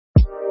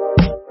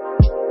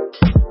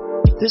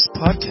This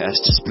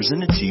podcast is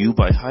presented to you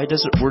by High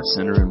Desert Word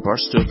Center in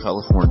Barstow,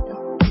 California.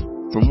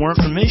 For more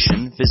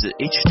information, visit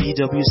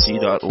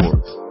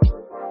hdwc.org.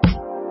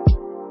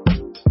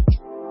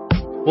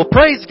 Well,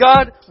 praise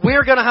God.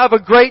 We're going to have a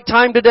great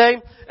time today.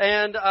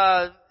 And,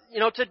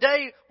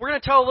 today we're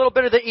going to tell a little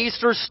bit of the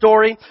Easter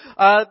story.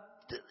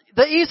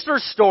 The Easter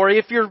story,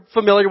 if you're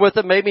familiar with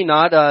it, maybe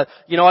not.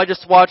 I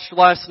just watched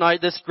last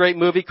night this great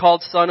movie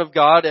called Son of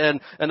God, and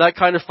that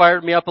kind of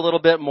fired me up a little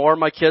bit more.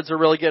 My kids are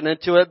really getting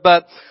into it.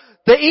 But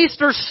the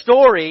Easter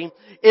story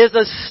is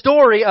a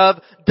story of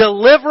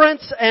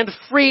deliverance and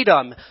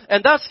freedom.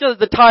 And that's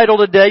the title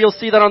today. You'll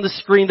see that on the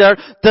screen there.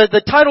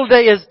 The title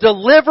today is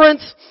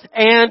Deliverance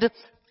and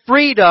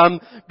Freedom,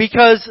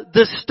 because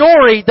the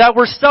story that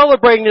we're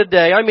celebrating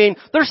today,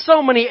 there's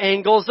so many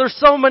angles, there's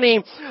so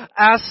many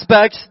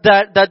aspects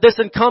that this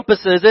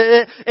encompasses.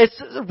 It's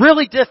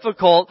really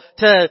difficult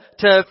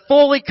to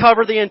fully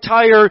cover the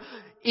entire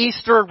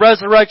Easter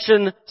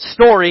resurrection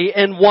story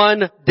in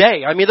one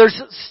day. There's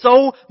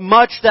so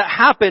much that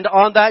happened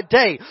on that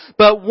day.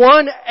 But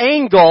one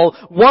angle,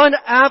 one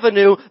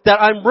avenue that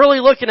I'm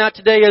really looking at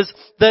today is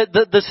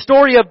the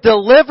story of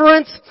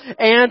deliverance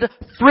and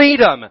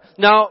freedom.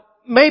 Now,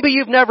 maybe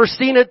you've never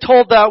seen it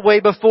told that way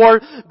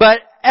before, but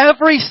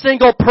every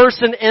single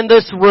person in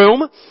this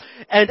room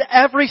and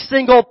every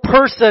single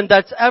person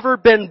that's ever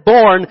been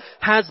born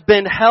has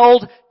been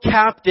held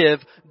captive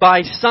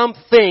by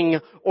something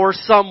or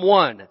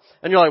someone.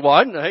 And you're like,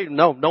 well,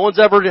 no one's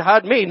ever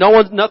had me.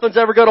 Nothing's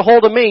ever got a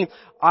hold of me.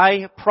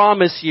 I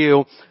promise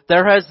you,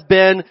 there has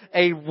been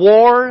a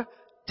war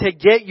to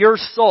get your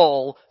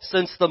soul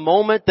since the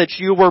moment that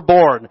you were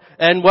born.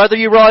 And whether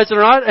you realize it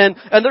or not, and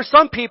there's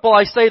some people,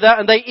 I say that,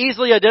 and they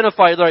easily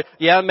identify it. They're like,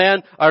 yeah,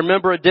 man, I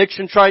remember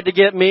addiction tried to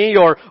get me,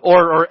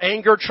 or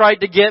anger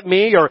tried to get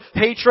me, or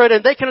hatred,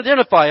 and they can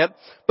identify it.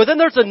 But then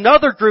there's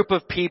another group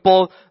of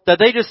people that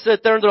they just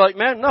sit there and they're like,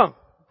 man, no,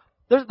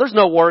 there's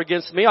no war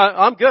against me.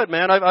 I'm good,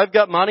 man. I've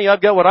got money.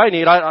 I've got what I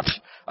need. I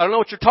don't know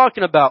what you're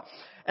talking about.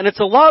 And it's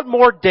a lot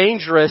more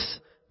dangerous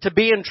to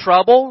be in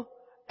trouble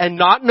and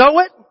not know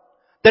it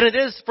than it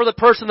is for the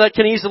person that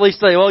can easily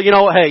say, well,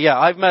 hey, yeah,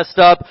 I've messed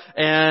up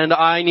and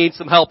I need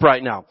some help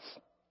right now.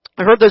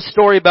 I heard this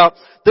story about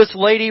this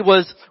lady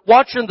was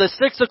watching the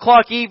 6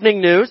 o'clock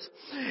evening news,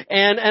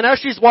 and as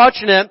she's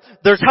watching it,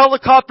 there's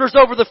helicopters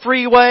over the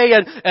freeway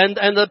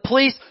and the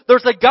police.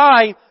 There's a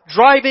guy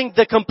driving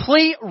the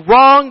complete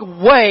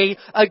wrong way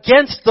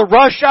against the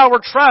rush hour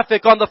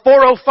traffic on the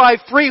 405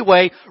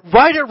 freeway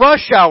right at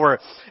rush hour.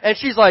 And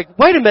she's like,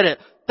 wait a minute.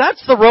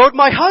 That's the road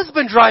my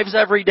husband drives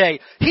every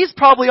day. He's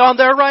probably on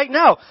there right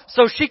now.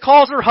 So she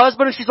calls her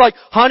husband and she's like,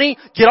 honey,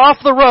 get off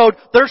the road.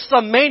 There's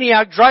some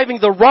maniac driving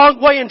the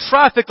wrong way in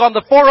traffic on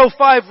the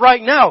 405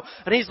 right now.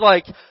 And he's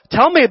like,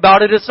 tell me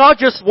about it. It's not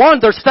just one.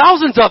 There's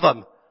thousands of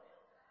them.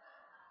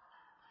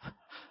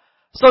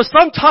 So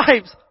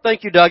sometimes,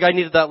 thank you, Doug. I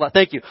needed that.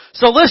 Thank you.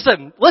 So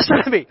listen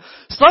to me.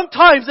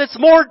 Sometimes it's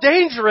more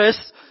dangerous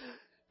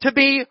to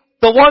be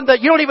the one that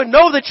you don't even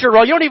know that you're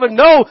wrong. You don't even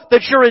know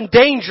that you're in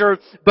danger,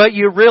 but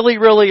you really,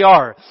 really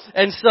are.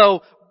 And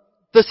so,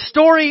 the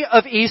story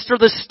of Easter,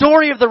 the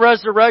story of the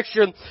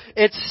resurrection,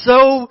 it's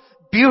so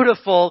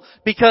beautiful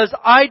because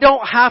I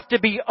don't have to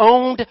be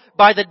owned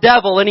by the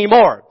devil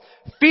anymore.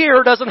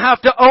 Fear doesn't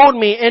have to own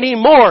me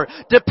anymore.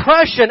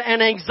 Depression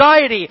and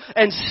anxiety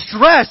and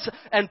stress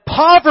and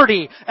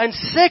poverty and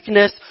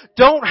sickness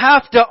don't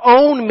have to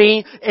own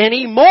me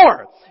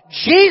anymore.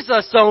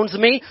 Jesus owns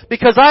me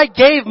because I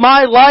gave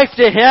my life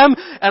to Him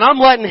and I'm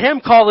letting Him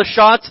call the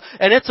shots,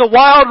 and it's a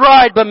wild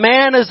ride, but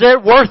man, is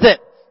it worth it.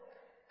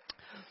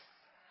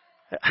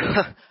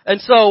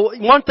 And so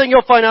one thing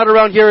you'll find out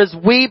around here is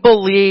we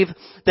believe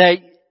that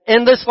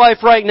in this life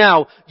right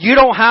now, you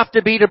don't have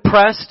to be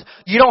depressed.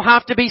 You don't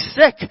have to be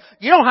sick.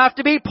 You don't have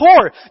to be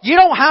poor. You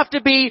don't have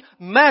to be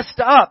messed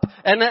up.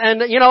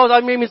 And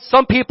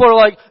some people are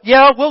like,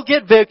 yeah, we'll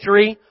get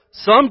victory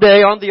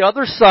someday on the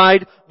other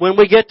side when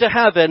we get to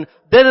heaven,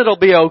 then it'll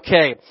be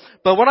okay.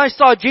 But when I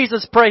saw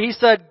Jesus pray, He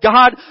said,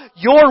 God,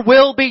 your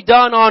will be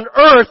done on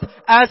earth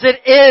as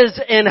it is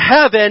in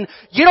heaven.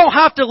 You don't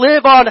have to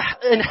live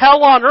in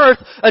hell on earth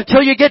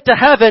until you get to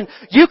heaven.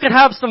 You can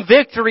have some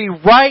victory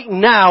right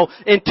now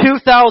in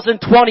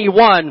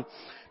 2021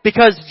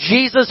 because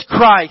Jesus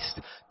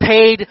Christ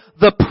paid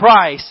the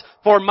price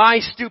for my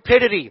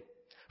stupidity,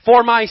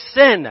 for my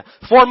sin,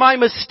 for my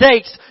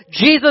mistakes.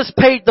 Jesus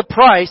paid the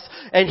price,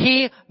 and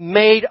He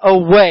made a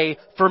way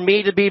for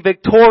me to be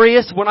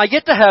victorious when I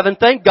get to heaven,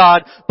 thank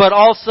God, but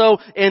also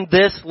in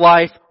this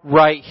life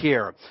right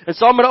here. And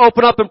so I'm going to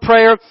open up in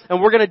prayer,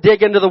 and we're going to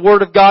dig into the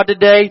Word of God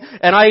today.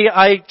 And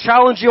I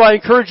challenge you, I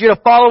encourage you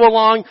to follow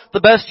along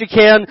the best you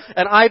can,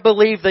 and I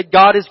believe that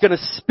God is going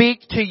to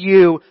speak to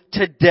you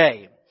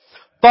today.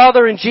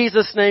 Father, in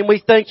Jesus' name,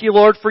 we thank you,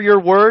 Lord, for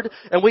your word,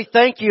 and we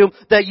thank you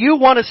that you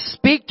want to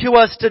speak to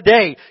us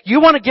today.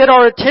 You want to get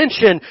our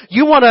attention.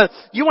 You want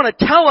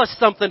to tell us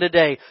something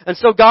today. And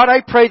so, God,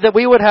 I pray that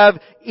we would have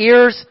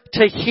ears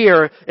to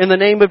hear in the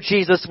name of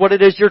Jesus what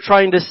it is you're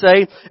trying to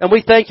say. And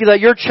we thank you that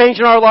you're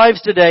changing our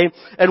lives today,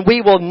 and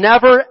we will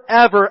never,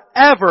 ever,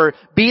 ever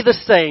be the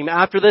same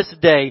after this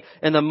day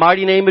in the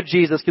mighty name of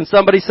Jesus. Can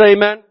somebody say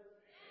amen?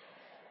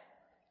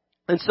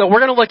 And so we're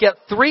going to look at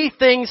 3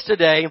 things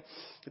today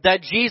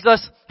that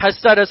Jesus has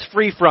set us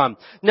free from.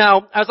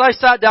 Now, as I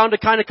sat down to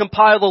kind of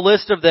compile the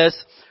list of this,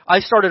 I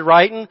started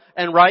writing,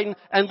 and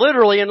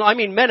literally,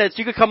 in minutes,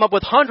 you could come up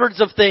with hundreds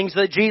of things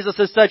that Jesus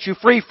has set you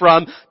free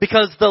from,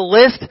 because the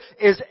list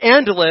is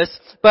endless,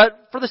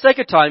 but for the sake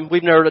of time,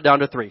 we've narrowed it down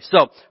to 3.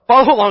 So,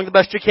 follow along the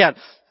best you can.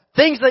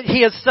 Things that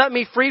He has set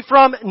me free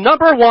from.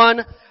 Number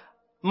 1,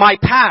 my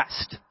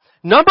past.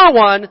 Number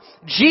 1,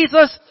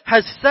 Jesus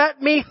has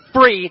set me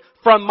free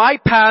from my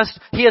past.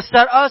 He has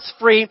set us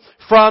free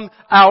from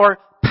our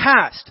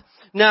past.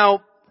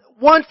 Now,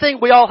 one thing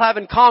we all have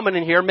in common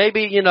in here,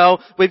 maybe,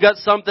 we've got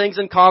some things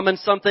in common,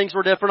 some things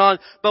we're different on,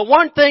 but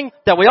one thing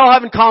that we all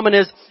have in common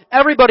is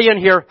everybody in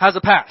here has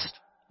a past,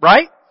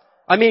 right?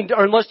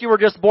 Or unless you were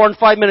just born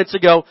 5 minutes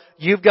ago,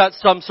 you've got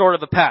some sort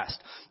of a past.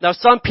 Now,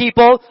 some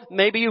people,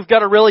 maybe you've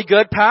got a really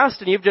good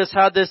past and you've just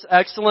had this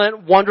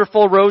excellent,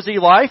 wonderful, rosy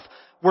life.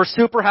 We're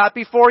super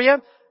happy for you.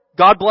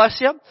 God bless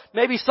you.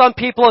 Maybe some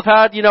people have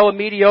had, a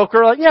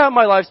mediocre,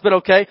 my life's been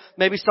okay.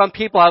 Maybe some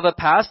people have a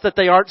past that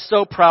they aren't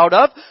so proud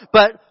of.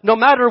 But no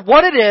matter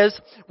what it is,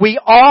 we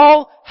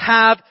all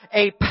have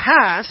a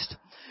past,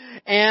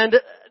 and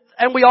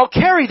we all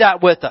carry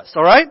that with us,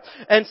 alright?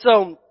 And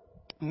so,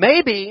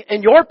 maybe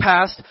in your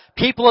past,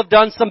 people have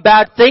done some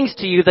bad things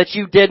to you that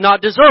you did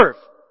not deserve.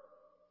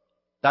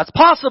 That's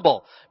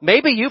possible.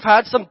 Maybe you've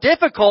had some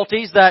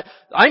difficulties that,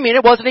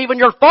 it wasn't even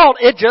your fault,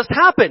 it just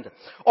happened.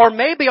 Or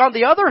maybe on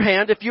the other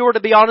hand, if you were to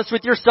be honest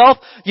with yourself,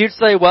 you'd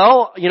say,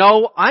 well,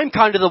 I'm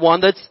kind of the one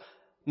that's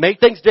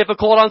made things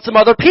difficult on some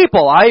other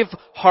people. I've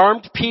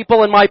harmed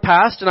people in my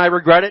past and I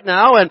regret it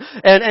now.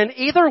 And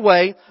either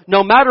way,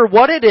 no matter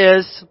what it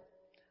is,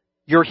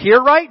 you're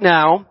here right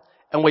now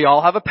and we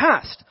all have a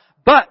past.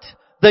 But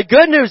the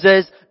good news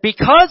is,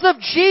 because of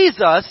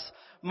Jesus,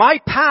 my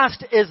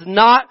past is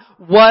not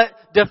what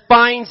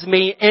defines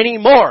me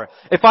anymore.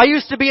 If I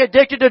used to be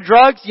addicted to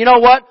drugs, you know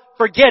what?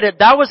 Forget it.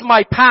 That was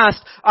my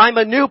past. I'm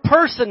a new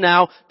person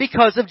now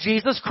because of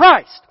Jesus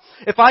Christ.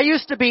 If I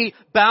used to be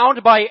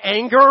bound by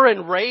anger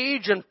and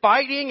rage and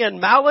fighting and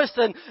malice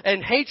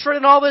and hatred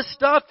and all this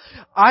stuff,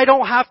 I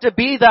don't have to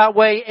be that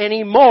way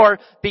anymore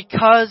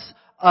because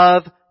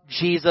of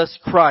Jesus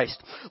Christ.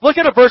 Look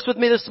at a verse with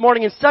me this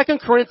morning in 2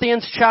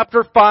 Corinthians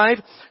chapter 5.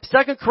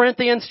 2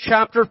 Corinthians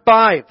chapter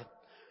 5.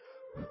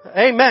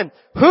 Amen.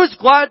 Who's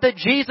glad that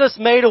Jesus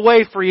made a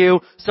way for you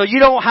so you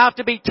don't have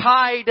to be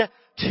tied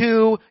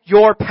to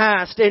your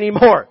past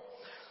anymore?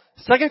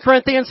 2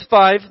 Corinthians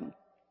 5, and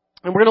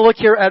we're going to look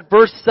here at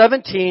verse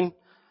 17.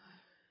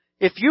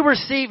 If you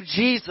receive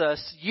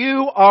Jesus,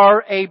 you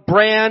are a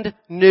brand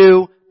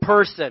new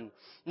person.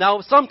 Now,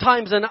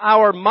 sometimes in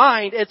our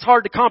mind, it's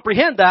hard to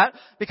comprehend that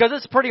because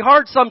it's pretty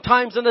hard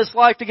sometimes in this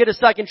life to get a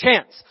second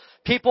chance.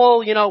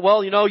 People, you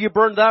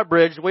burned that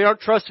bridge. We aren't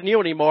trusting you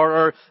anymore.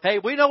 Or, hey,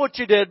 we know what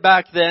you did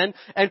back then.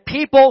 And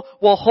people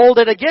will hold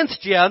it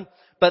against you.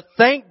 But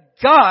thank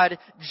God,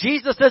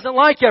 Jesus isn't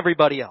like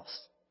everybody else.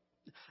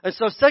 And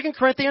so 2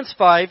 Corinthians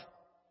 5,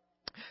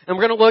 and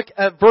we're going to look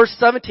at verse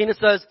 17. It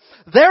says,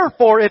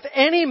 therefore, if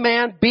any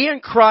man be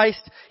in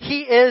Christ, he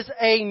is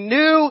a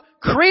new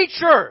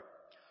creature.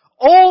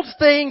 Old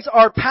things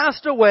are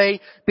passed away.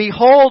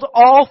 Behold,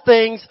 all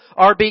things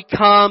are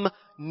become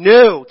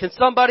new. Can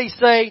somebody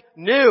say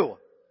new?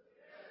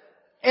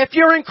 If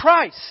you're in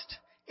Christ,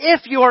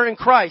 if you are in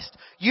Christ,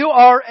 you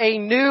are a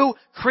new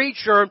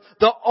creature.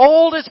 The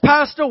old is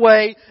passed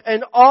away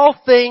and all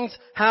things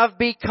have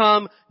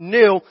become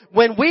new.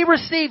 When we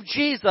receive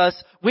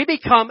Jesus, we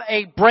become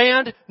a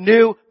brand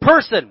new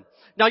person.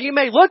 Now you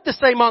may look the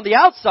same on the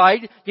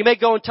outside. You may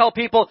go and tell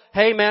people,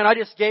 hey man, I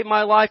just gave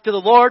my life to the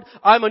Lord.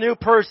 I'm a new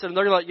person. And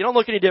they're like, you don't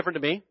look any different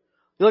to me.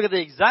 You look at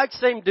the exact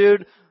same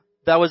dude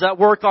that was at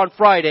work on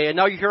Friday, and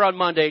now you're here on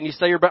Monday, and you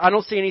say, I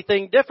don't see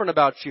anything different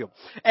about you.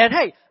 And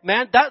hey,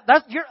 man, that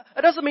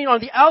doesn't mean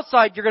on the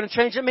outside you're going to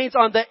change. It means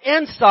on the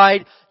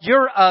inside,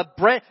 you're a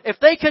brand. If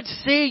they could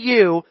see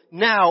you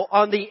now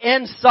on the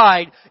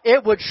inside,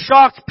 it would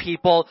shock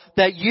people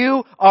that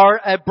you are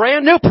a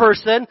brand new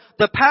person.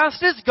 The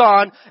past is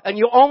gone, and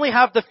you only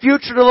have the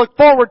future to look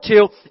forward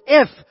to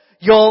if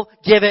you'll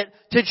give it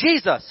to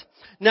Jesus.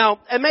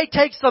 Now, it may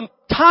take some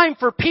time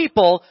for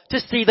people to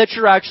see that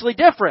you're actually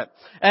different.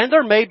 And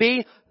there may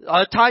be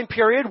a time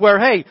period where,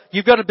 hey,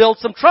 you've got to build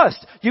some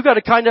trust. You've got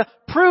to kind of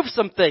prove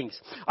some things.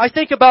 I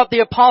think about the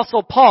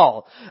Apostle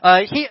Paul.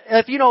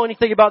 If you know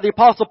anything about the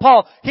Apostle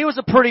Paul, he was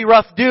a pretty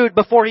rough dude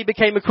before he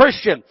became a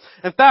Christian.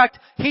 In fact,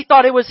 he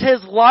thought it was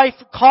his life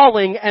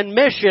calling and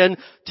mission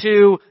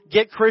to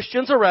get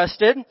Christians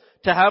arrested,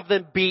 to have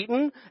them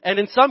beaten, and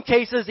in some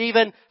cases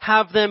even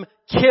have them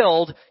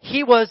killed.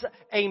 He was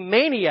a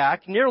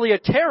maniac, nearly a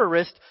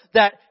terrorist,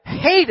 that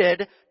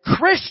hated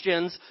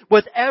Christians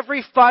with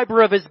every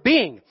fiber of his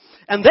being.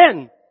 And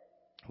then,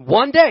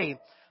 one day,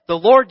 the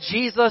Lord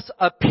Jesus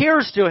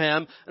appears to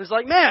him and is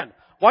like, man,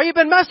 why you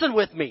been messing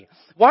with me?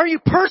 Why are you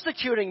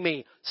persecuting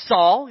me?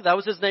 Saul, that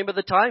was his name at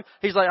the time.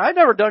 He's like, I've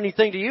never done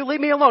anything to you.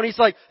 Leave me alone. He's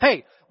like,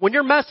 hey, when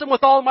you're messing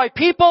with all my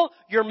people,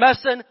 you're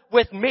messing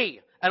with me.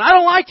 And I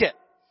don't like it.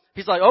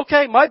 He's like,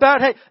 okay, my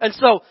bad. Hey. And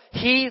so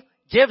he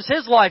gives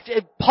his life.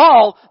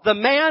 Paul, the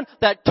man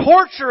that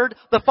tortured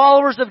the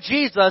followers of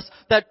Jesus,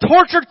 that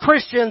tortured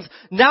Christians,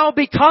 now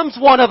becomes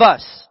one of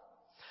us.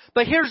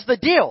 But here's the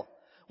deal.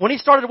 When he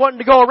started wanting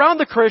to go around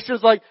the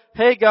Christians like,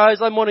 hey guys,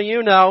 I'm one of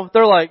you now,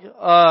 they're like,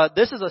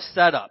 this is a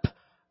setup.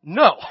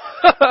 No.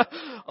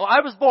 Well, I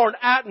was born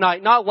at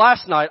night, not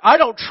last night. I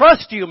don't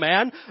trust you,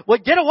 man. Well,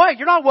 get away.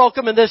 You're not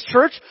welcome in this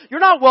church. You're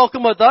not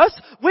welcome with us.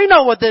 We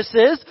know what this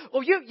is.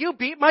 Well, you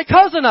beat my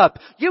cousin up.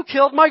 You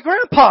killed my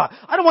grandpa.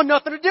 I don't want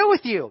nothing to do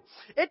with you.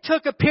 It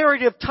took a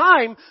period of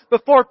time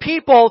before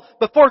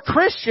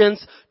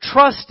Christians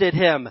trusted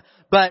him.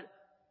 But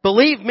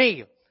believe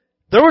me,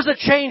 there was a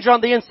change on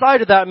the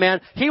inside of that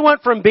man. He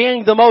went from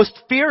being the most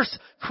fierce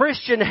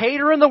Christian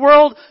hater in the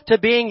world to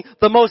being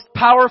the most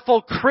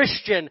powerful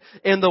Christian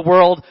in the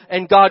world,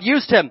 and God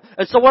used him.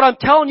 And so what I'm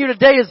telling you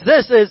today is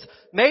this, is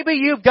maybe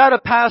you've got a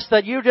past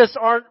that you just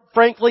aren't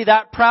frankly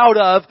that proud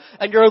of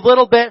and you're a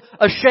little bit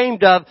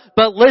ashamed of.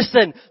 But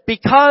listen,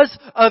 because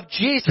of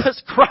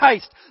Jesus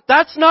Christ,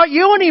 that's not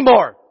you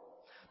anymore.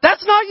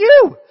 That's not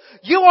you.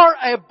 You are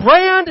a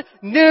brand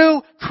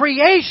new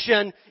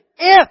creation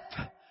if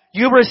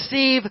you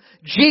receive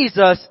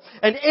Jesus,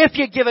 and if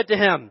you give it to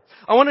Him.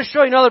 I want to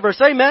show you another verse.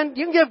 Amen.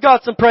 You can give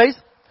God some praise.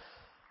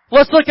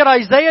 Let's look at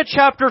Isaiah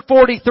chapter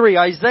 43.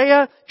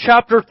 Isaiah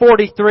chapter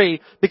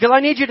 43. Because I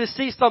need you to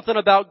see something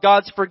about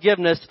God's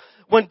forgiveness.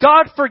 When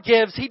God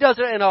forgives, He does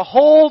it in a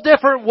whole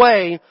different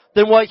way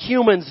than what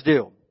humans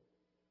do.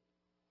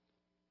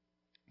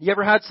 You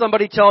ever had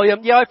somebody tell you,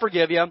 yeah, I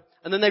forgive you,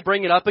 and then they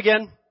bring it up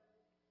again?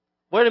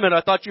 Wait a minute,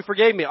 I thought you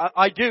forgave me.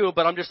 I do,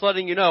 but I'm just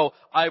letting you know,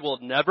 I will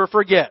never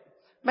forget.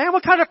 Man,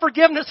 what kind of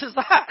forgiveness is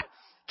that?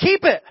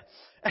 Keep it.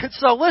 And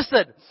so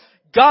listen,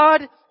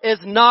 God is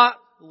not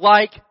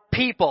like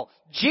people.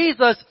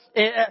 Jesus,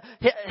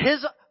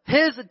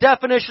 His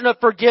definition of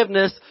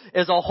forgiveness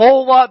is a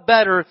whole lot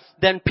better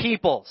than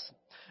people's.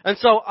 And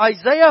so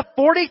Isaiah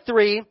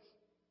 43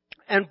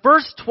 and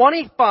verse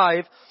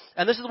 25,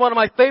 and this is one of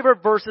my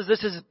favorite verses.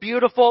 This is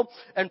beautiful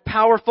and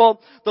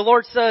powerful. The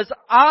Lord says,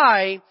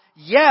 I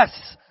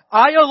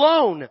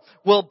alone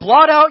will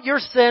blot out your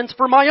sins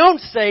for my own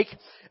sake,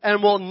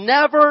 and will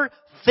never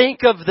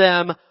think of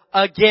them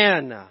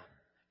again.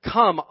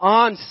 Come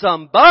on,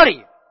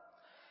 somebody.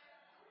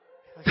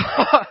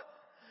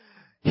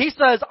 He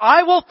says,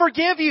 I will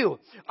forgive you.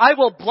 I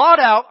will blot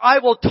out, I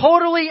will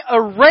totally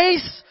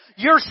erase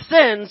your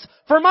sins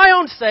for my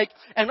own sake,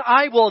 and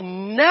I will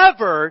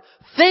never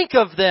think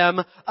of them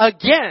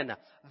again.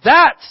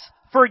 That's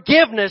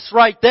forgiveness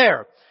right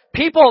there.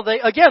 People, they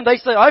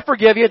say, I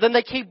forgive you, then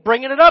they keep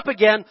bringing it up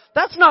again.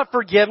 That's not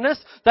forgiveness.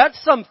 That's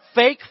some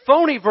fake,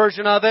 phony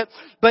version of it.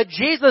 But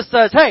Jesus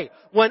says, hey,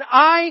 when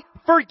I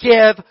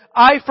forgive,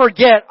 I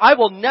forget. I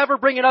will never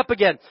bring it up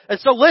again.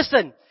 And so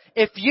listen,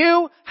 if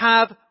you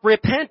have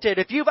repented,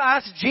 if you've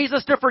asked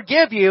Jesus to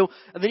forgive you,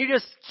 and then you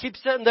just keep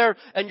sitting there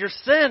and your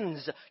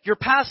sins, your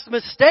past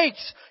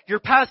mistakes, your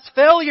past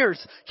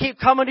failures keep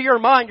coming to your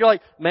mind, you're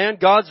like, man,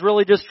 God's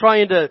really just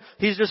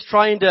He's just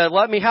trying to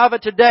let me have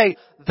it today.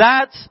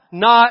 That's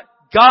not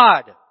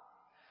God.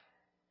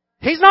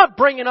 He's not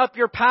bringing up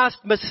your past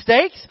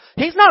mistakes.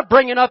 He's not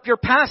bringing up your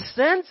past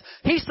sins.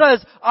 He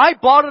says, I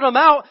blotted them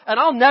out and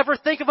I'll never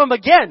think of them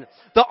again.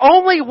 The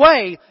only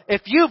way,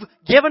 if you've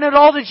given it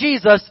all to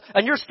Jesus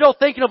and you're still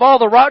thinking of all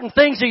the rotten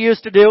things you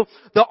used to do,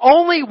 the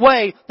only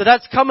way that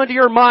that's coming to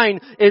your mind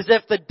is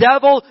if the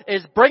devil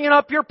is bringing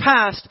up your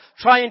past,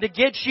 trying to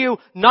get you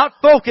not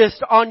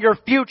focused on your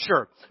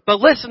future.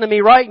 But listen to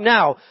me right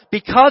now.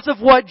 Because of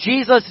what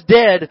Jesus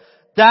did,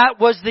 that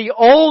was the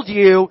old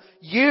you.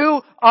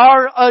 You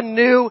are a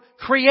new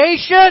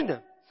creation.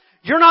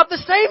 You're not the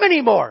same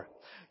anymore.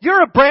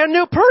 You're a brand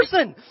new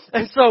person.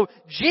 And so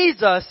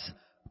Jesus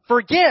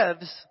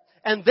forgives,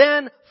 and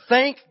then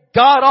thank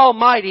God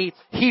Almighty,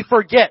 He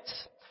forgets.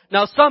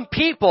 Now some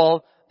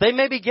people, they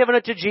may be giving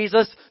it to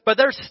Jesus, but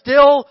they're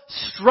still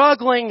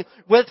struggling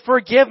with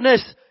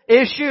forgiveness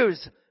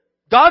issues.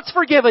 God's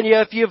forgiven you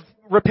if you've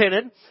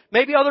repented.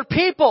 Maybe other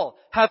people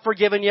have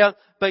forgiven you,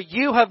 but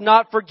you have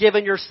not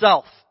forgiven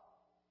yourself.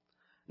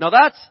 Now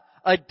that's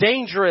a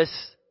dangerous,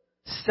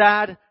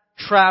 sad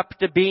trap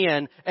to be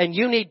in, and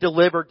you need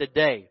delivered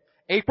today.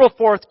 April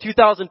 4th,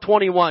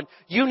 2021,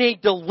 you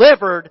need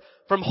delivered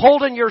from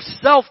holding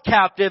yourself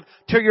captive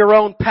to your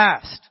own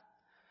past.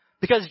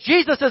 Because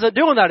Jesus isn't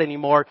doing that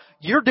anymore.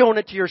 You're doing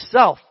it to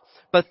yourself.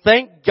 But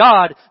thank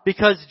God,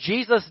 because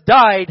Jesus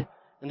died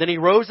and then He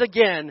rose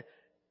again,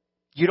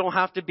 you don't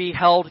have to be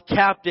held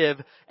captive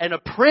and a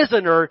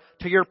prisoner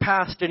to your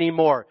past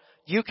anymore.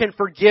 You can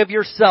forgive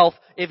yourself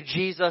if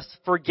Jesus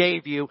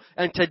forgave you.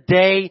 And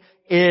today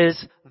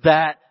is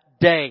that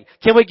day.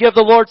 Can we give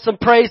the Lord some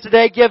praise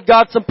today? Give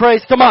God some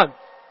praise. Come on.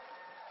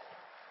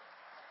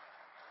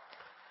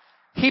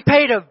 He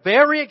paid a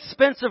very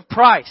expensive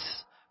price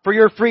for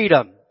your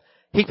freedom.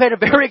 He paid a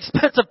very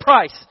expensive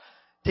price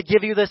to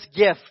give you this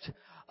gift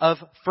of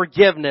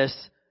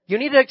forgiveness. You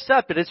need to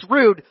accept it. It's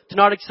rude to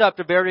not accept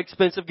a very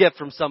expensive gift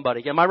from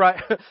somebody. Am I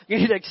right? You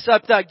need to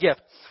accept that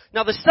gift.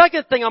 Now the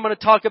second thing I'm going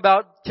to talk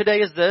about today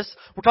is this.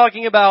 We're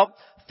talking about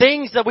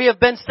things that we have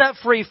been set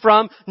free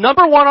from.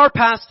 Number one, our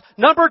past.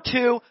 Number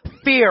two,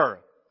 fear.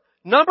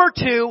 Number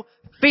two,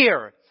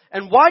 fear.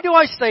 And why do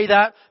I say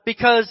that?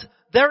 Because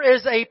there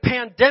is a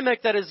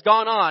pandemic that has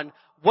gone on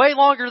way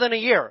longer than a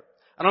year.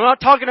 And I'm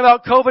not talking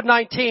about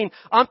COVID-19.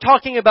 I'm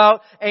talking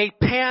about a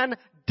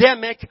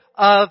pandemic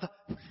of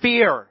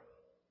fear.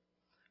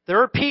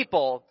 There are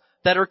people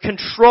that are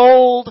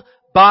controlled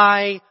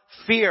by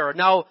fear.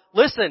 Now,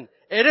 listen,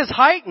 it is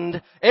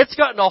heightened. It's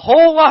gotten a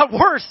whole lot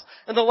worse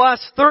in the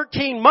last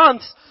 13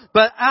 months,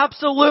 but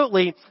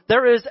absolutely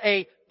there is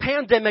a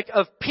pandemic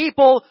of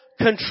people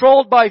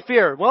controlled by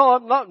fear. Well,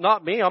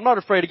 not me. I'm not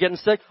afraid of getting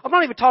sick. I'm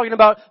not even talking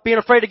about being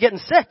afraid of getting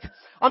sick.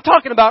 I'm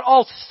talking about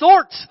all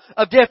sorts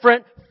of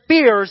different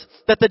fears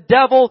that the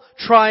devil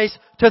tries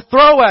to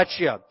throw at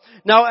you.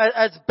 Now,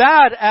 as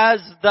bad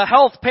as the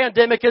health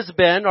pandemic has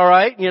been,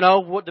 alright,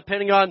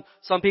 depending on,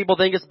 some people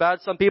think it's bad,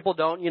 some people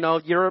don't,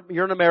 you're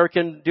an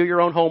American, do your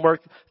own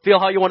homework, feel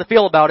how you want to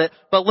feel about it.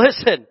 But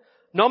listen,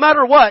 no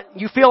matter what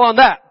you feel on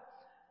that,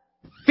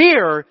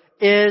 fear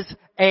is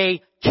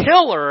a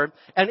killer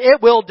and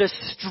it will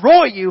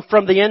destroy you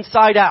from the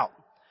inside out.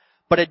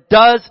 But it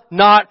does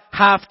not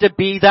have to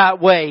be that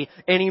way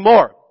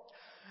anymore.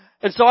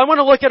 And so I want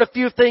to look at a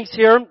few things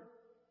here.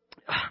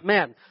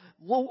 Man,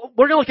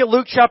 we're going to look at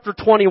Luke chapter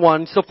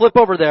 21, so flip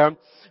over there.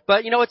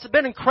 But it's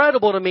been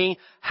incredible to me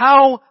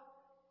how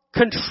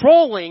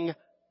controlling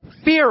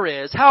fear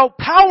is, how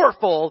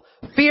powerful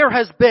fear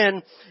has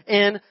been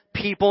in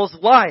people's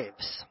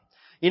lives.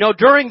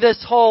 During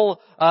this whole,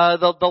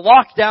 the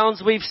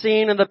lockdowns we've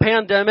seen in the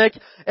pandemic,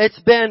 it's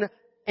been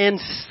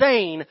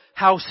insane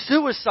how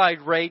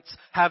suicide rates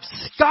have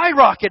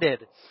skyrocketed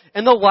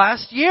in the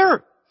last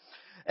year.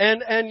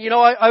 And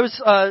I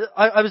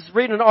was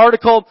reading an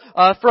article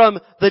from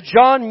the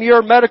John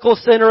Muir Medical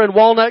Center in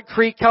Walnut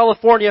Creek,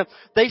 California.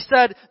 They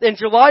said in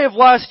July of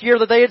last year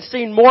that they had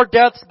seen more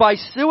deaths by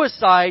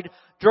suicide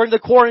during the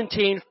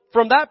quarantine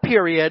from that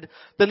period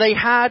than they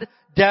had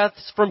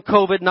deaths from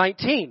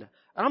COVID-19.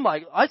 And I'm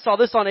like, I saw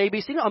this on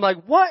ABC. I'm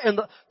like, what?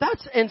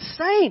 That's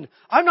insane.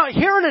 I'm not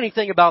hearing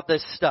anything about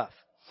this stuff.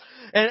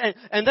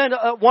 And then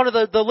one of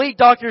the lead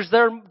doctors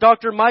there,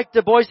 Dr. Mike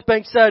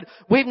DuBoisbank, said,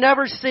 we've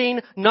never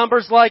seen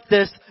numbers like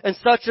this in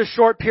such a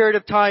short period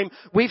of time.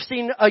 We've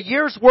seen a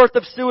year's worth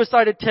of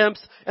suicide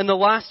attempts in the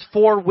last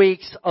 4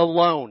 weeks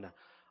alone.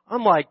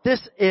 I'm like,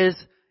 this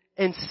is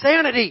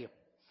insanity.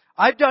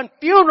 I've done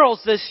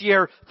funerals this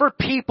year for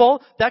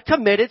people that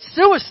committed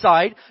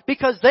suicide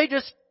because they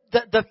just,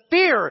 the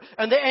fear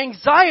and the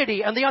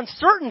anxiety and the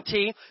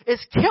uncertainty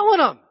is killing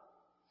them.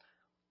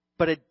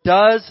 But it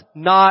does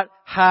not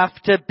have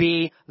to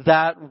be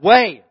that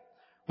way.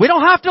 We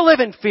don't have to live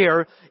in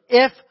fear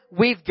if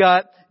we've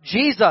got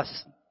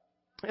Jesus.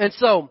 And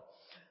so,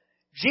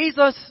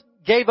 Jesus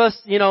gave us,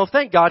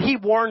 thank God, He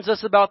warns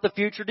us about the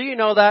future. Do you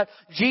know that?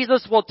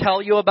 Jesus will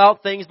tell you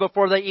about things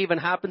before they even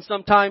happen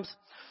sometimes.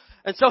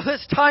 And so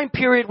this time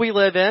period we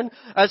live in,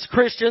 as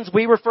Christians,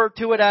 we refer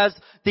to it as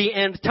the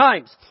end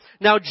times.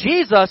 Now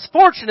Jesus,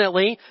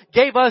 fortunately,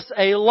 gave us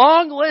a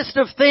long list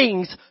of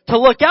things to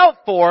look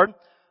out for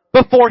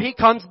before He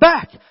comes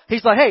back.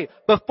 He's like, hey,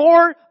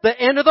 before the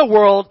end of the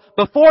world,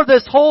 before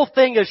this whole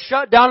thing is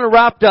shut down and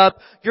wrapped up,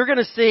 you're going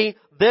to see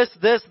this,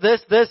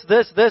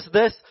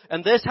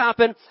 and this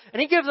happen.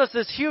 And He gives us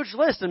this huge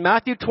list in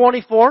Matthew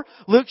 24,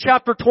 Luke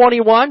chapter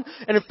 21.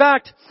 And in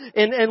fact,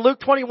 in Luke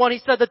 21,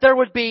 He said that there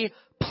would be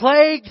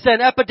plagues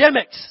and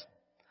epidemics.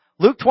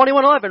 Luke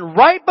 21:11,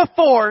 right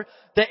before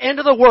the end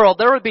of the world,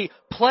 there would be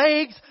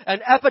plagues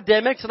and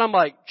epidemics. And I'm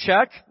like,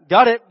 check,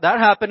 got it. That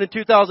happened in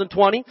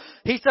 2020.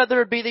 He said there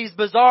would be these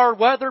bizarre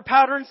weather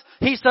patterns.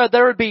 He said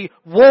there would be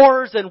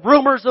wars and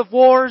rumors of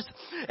wars.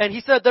 And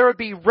He said there would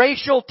be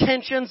racial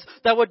tensions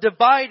that would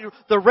divide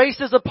the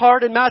races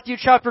apart in Matthew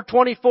chapter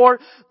 24.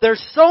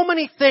 There's so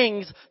many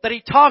things that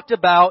He talked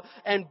about,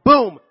 and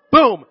boom,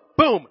 boom,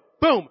 boom,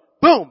 boom,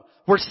 boom.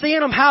 We're seeing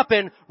them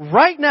happen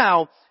right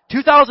now.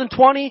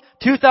 2020,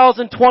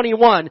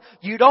 2021.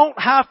 You don't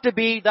have to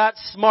be that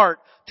smart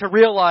to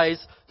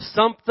realize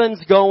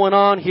something's going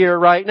on here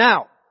right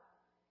now.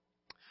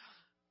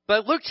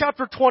 But Luke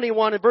chapter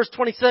 21 and verse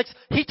 26,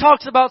 He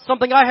talks about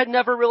something I had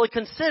never really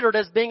considered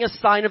as being a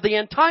sign of the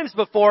end times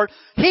before.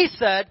 He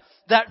said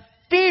that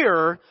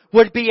fear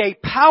would be a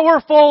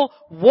powerful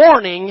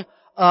warning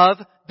of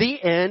the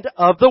end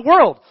of the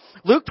world.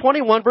 Luke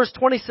 21 verse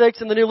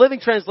 26 in the New Living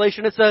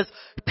Translation, it says,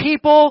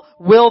 people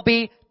will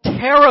be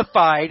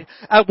terrified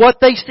at what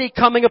they see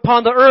coming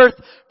upon the earth,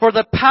 for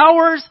the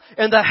powers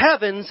in the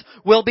heavens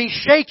will be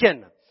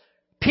shaken.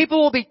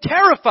 People will be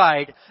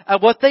terrified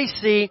at what they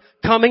see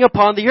coming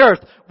upon the earth.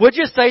 Would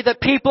you say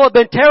that people have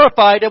been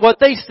terrified at what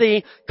they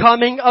see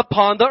coming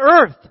upon the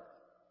earth?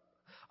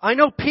 I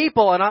know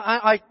people, and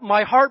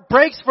my heart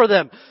breaks for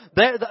them.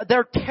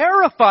 They're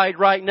terrified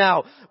right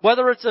now,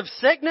 whether it's of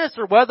sickness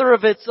or whether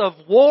it's of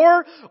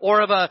war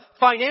or of a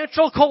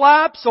financial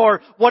collapse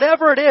or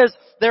whatever it is.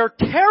 They're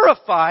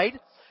terrified,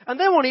 and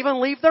they won't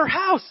even leave their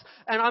house.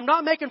 And I'm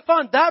not making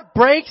fun. That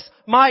breaks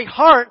my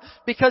heart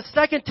because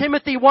 2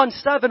 Timothy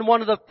 1:7,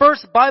 one of the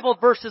first Bible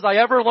verses I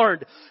ever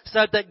learned,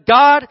 said that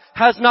God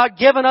has not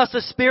given us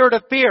a spirit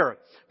of fear,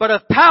 but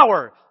of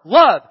power,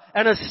 love,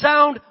 and a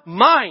sound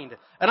mind.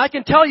 And I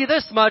can tell you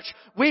this much,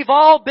 we've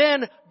all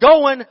been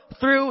going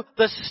through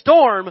the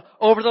storm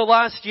over the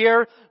last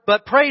year,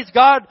 but praise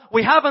God,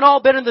 we haven't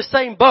all been in the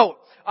same boat.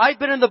 I've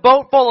been in the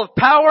boat full of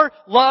power,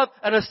 love,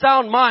 and a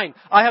sound mind.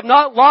 I have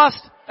not lost,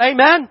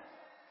 amen?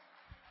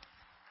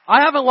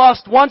 I haven't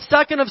lost 1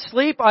 second of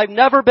sleep. I've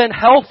never been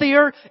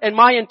healthier in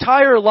my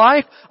entire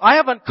life. I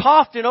haven't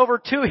coughed in over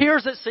 2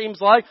 years, it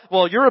seems like.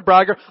 Well, you're a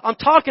bragger. I'm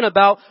talking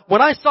about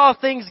when I saw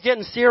things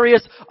getting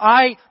serious,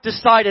 I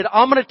decided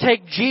I'm going to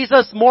take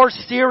Jesus more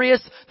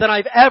serious than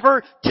I've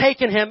ever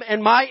taken Him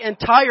in my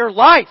entire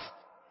life.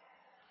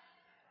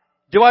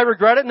 Do I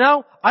regret it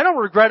now? I don't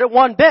regret it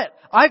one bit.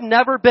 I've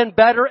never been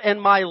better in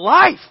my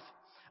life.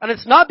 And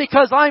it's not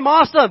because I'm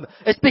awesome.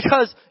 It's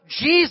because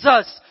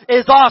Jesus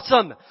is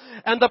awesome.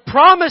 And the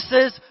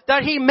promises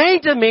that He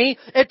made to me,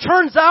 it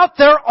turns out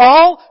they're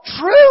all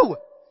true.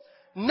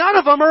 None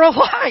of them are a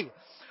lie.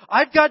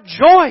 I've got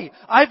joy.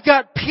 I've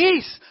got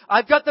peace.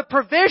 I've got the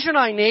provision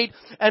I need.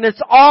 And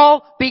it's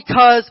all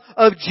because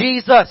of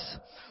Jesus.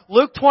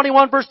 Luke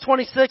 21 verse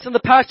 26 in the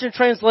Passion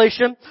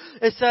Translation,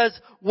 it says,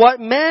 what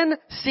men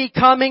see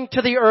coming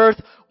to the earth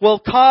will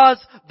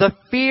cause the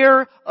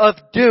fear of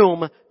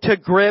doom to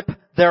grip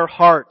their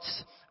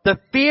hearts. The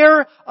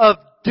fear of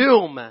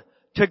doom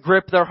to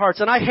grip their hearts.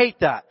 And I hate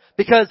that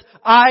because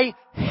I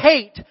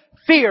hate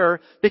fear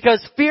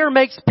because fear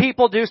makes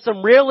people do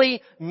some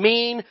really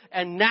mean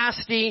and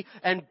nasty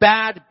and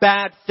bad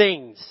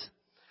things.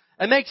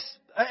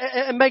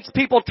 It makes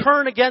people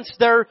turn against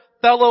their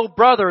fellow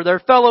brother, their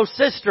fellow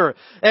sister.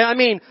 And I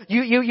mean,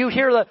 you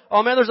hear that,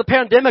 oh man, there's a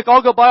pandemic,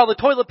 I'll go buy all the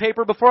toilet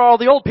paper before all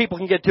the old people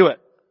can get to it.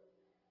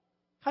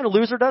 What kind of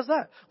loser does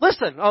that?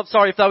 Listen, oh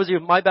sorry if that was you,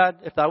 my bad.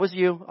 If that was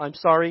you, I'm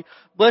sorry.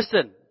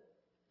 Listen.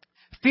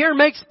 Fear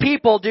makes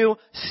people do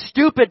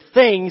stupid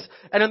things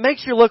and it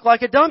makes you look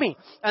like a dummy.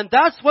 And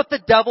that's what the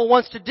devil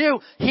wants to do.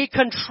 He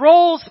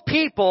controls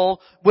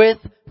people with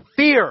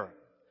fear.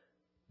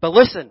 But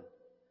listen,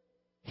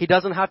 he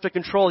doesn't have to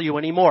control you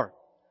anymore.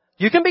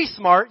 You can be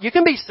smart, you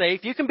can be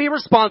safe, you can be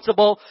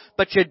responsible,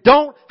 but you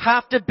don't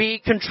have to be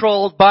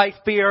controlled by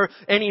fear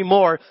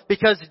anymore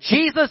because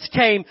Jesus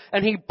came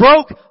and He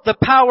broke the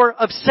power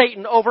of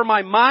Satan over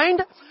my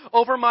mind,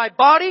 over my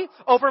body,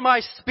 over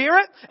my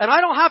spirit, and I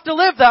don't have to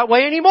live that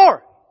way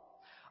anymore.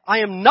 I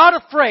am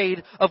not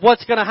afraid of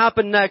what's going to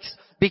happen next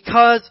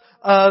because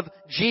of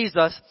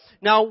Jesus.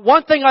 Now,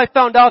 one thing I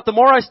found out, the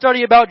more I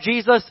study about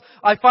Jesus,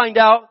 I find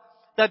out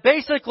that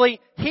basically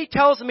He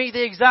tells me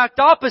the exact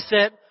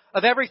opposite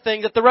of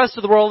everything that the rest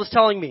of the world is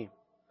telling me.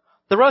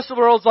 The rest of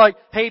the world's like,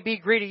 hey, be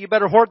greedy, you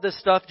better hoard this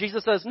stuff.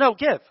 Jesus says, no,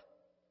 give.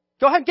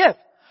 Go ahead and give.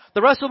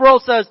 The rest of the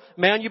world says,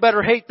 man, you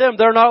better hate them,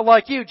 they're not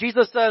like you.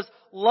 Jesus says,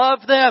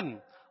 love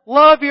them.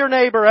 Love your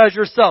neighbor as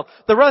yourself.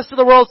 The rest of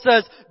the world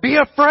says, be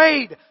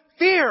afraid,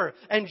 fear.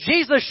 And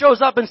Jesus shows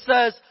up and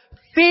says,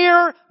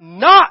 fear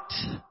not,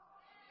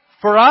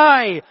 for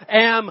I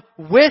am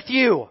with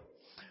you.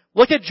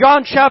 Look at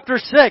John chapter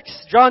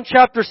 6. John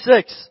chapter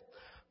 6.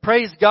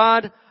 Praise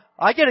God.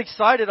 I get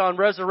excited on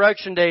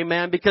Resurrection Day,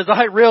 man, because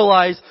I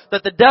realize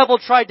that the devil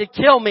tried to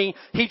kill me.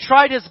 He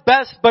tried his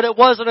best, but it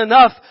wasn't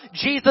enough.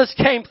 Jesus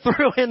came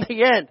through in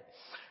the end.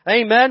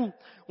 Amen.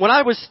 When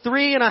I was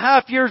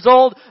 3.5 years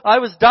old, I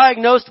was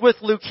diagnosed with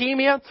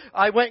leukemia.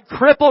 I went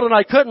crippled and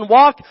I couldn't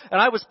walk, and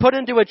I was put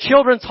into a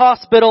children's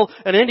hospital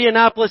in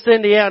Indianapolis,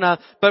 Indiana.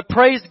 But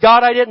praise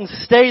God, I didn't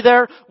stay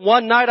there.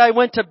 One night I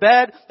went to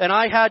bed and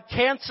I had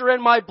cancer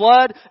in my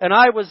blood and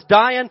I was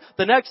dying.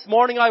 The next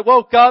morning I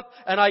woke up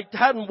and I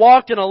hadn't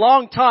walked in a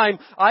long time.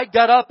 I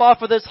got up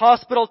off of this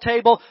hospital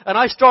table and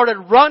I started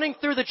running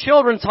through the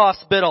children's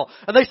hospital.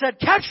 And they said,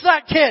 catch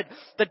that kid.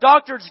 The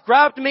doctors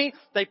grabbed me.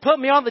 They put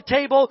me on the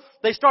table.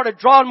 They started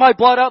drawing my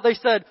blood out. They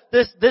said,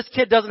 this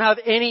kid doesn't have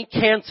any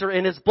cancer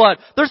in his blood.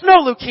 There's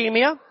no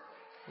leukemia.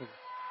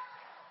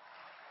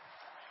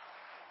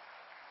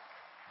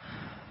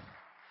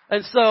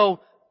 And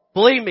so,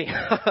 believe me,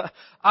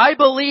 I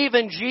believe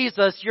in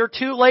Jesus. You're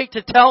too late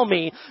to tell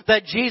me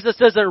that Jesus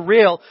isn't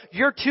real.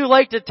 You're too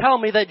late to tell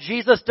me that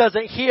Jesus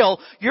doesn't heal.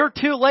 You're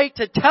too late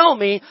to tell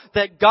me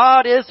that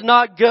God is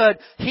not good.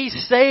 He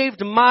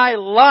saved my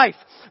life.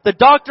 The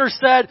doctor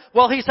said,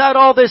 well, he's had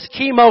all this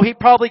chemo. He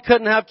probably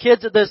couldn't have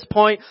kids at this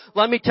point.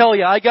 Let me tell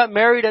you, I got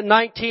married at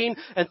 19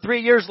 and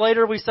 3 years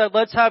later we said,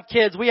 let's have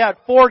kids. We had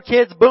 4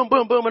 kids, boom,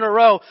 boom, boom in a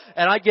row.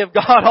 And I give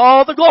God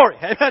all the glory.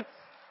 Amen.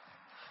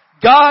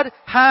 God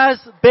has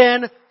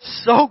been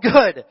so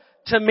good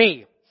to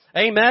me.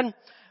 Amen.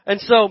 And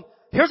so,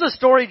 here's a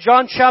story,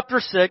 John chapter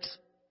 6.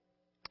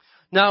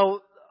 Now,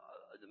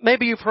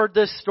 maybe you've heard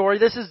this story.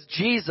 This is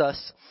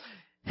Jesus.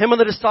 Him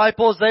and the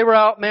disciples, they were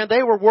out, man,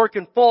 they were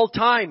working full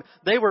time.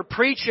 They were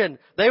preaching.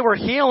 They were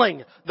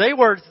healing. They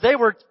were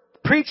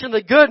preaching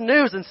the good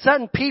news and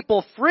setting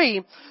people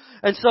free.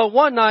 And so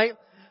one night,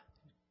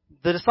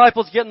 the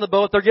disciples get in the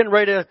boat. They're getting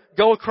ready to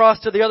go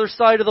across to the other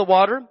side of the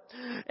water.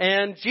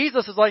 And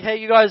Jesus is like, hey,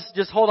 you guys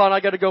just hold on. I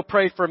got to go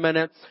pray for a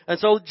minute. And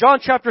so John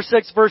chapter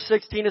 6 verse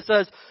 16, it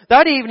says,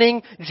 that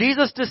evening,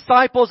 Jesus'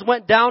 disciples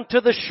went down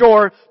to the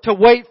shore to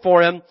wait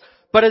for him.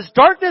 But as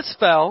darkness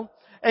fell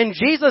and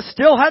Jesus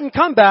still hadn't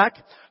come back,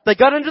 they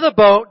got into the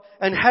boat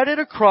and headed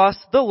across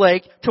the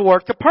lake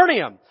toward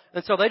Capernaum.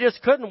 And so they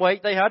just couldn't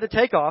wait. They had to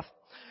take off.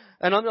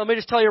 And let me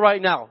just tell you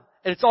right now,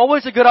 it's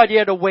always a good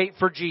idea to wait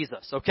for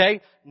Jesus, okay?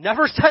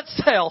 Never set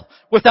sail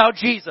without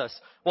Jesus.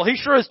 Well, he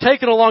sure has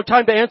taken a long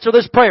time to answer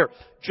this prayer.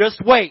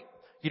 Just wait.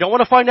 You don't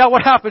want to find out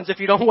what happens if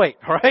you don't wait,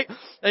 alright?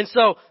 And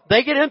so,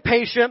 they get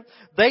impatient,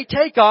 they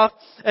take off,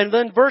 and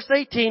then verse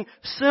 18,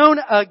 soon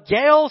a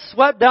gale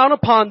swept down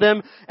upon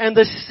them, and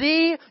the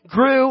sea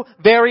grew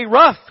very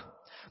rough.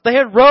 They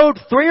had rowed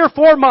 3 or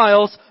 4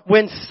 miles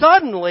when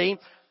suddenly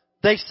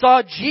they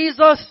saw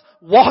Jesus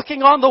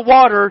walking on the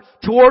water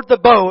toward the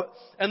boat,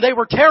 and they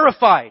were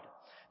terrified.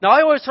 Now,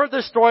 I always heard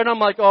this story, and I'm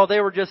like, oh, they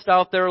were just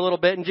out there a little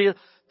bit, and Jesus,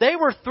 they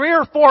were 3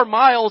 or 4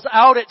 miles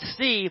out at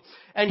sea,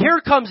 and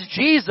here comes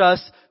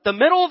Jesus, the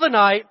middle of the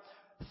night,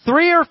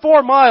 3 or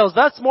 4 miles.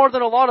 That's more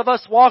than a lot of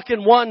us walk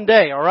in one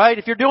day, alright?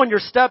 If you're doing your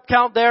step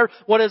count there,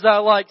 what is that,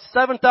 like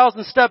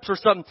 7,000 steps or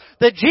something,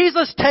 that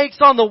Jesus takes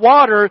on the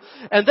water,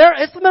 and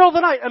it's the middle of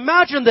the night.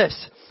 Imagine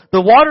this. The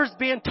water's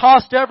being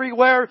tossed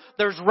everywhere.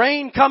 There's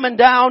rain coming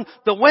down.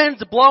 The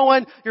wind's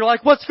blowing. You're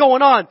like, what's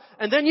going on?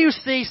 And then you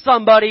see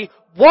somebody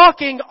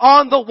walking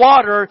on the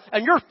water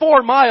and you're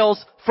 4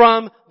 miles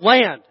from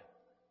land.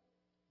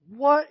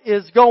 What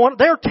is going on?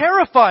 They're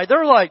terrified.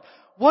 They're like,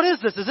 what is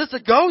this? Is this a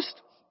ghost?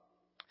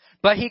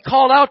 But he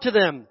called out to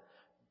them,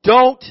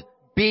 don't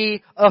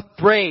be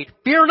afraid.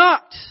 Fear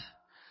not.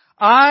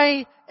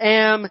 I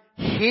am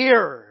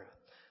here.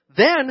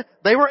 Then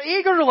they were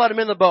eager to let him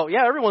in the boat.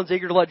 Yeah, everyone's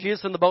eager to let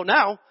Jesus in the boat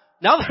now.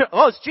 Now,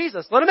 it's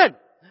Jesus. Let him in.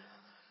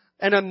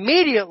 And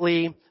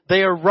immediately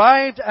they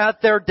arrived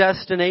at their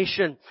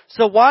destination.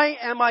 So why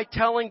am I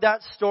telling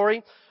that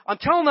story? I'm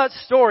telling that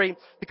story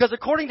because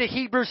according to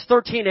Hebrews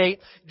 13:8,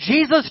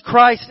 Jesus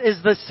Christ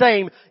is the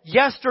same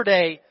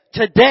yesterday,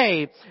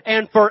 today,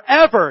 and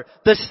forever.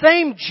 The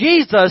same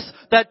Jesus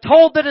that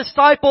told the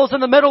disciples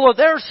in the middle of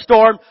their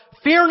storm,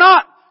 fear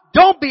not.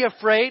 Don't be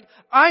afraid.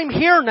 I'm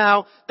here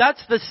now.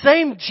 That's the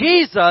same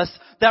Jesus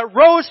that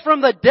rose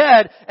from the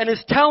dead and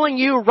is telling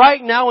you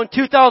right now in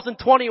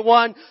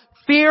 2021,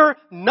 fear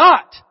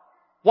not.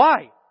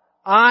 Why?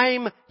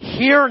 I'm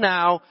here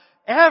now.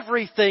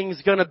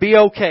 Everything's gonna be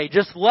okay.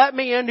 Just let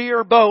me into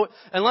your boat,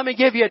 and let me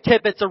give you a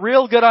tip. It's a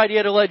real good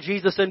idea to let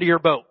Jesus into your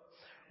boat.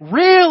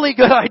 Really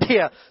good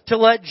idea to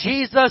let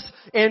Jesus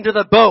into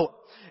the boat.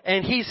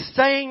 And He's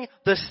saying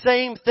the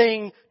same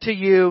thing to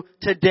you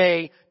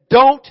today.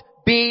 Don't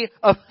be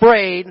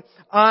afraid.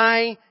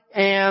 I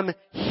am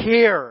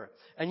here.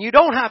 And you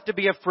don't have to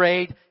be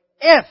afraid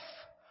if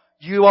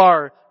you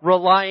are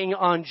relying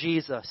on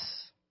Jesus.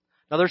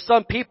 Now there's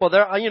some people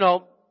there,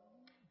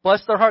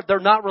 bless their heart, they're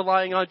not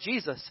relying on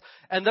Jesus.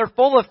 And they're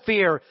full of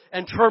fear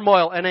and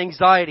turmoil and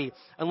anxiety.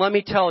 And let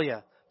me tell you,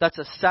 that's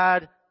a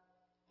sad,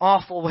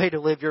 awful way to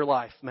live your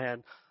life,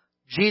 man.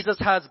 Jesus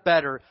has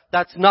better.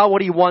 That's not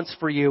what He wants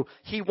for you.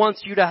 He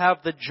wants you to have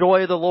the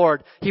joy of the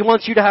Lord. He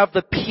wants you to have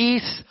the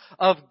peace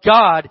of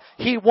God.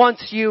 He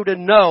wants you to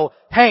know,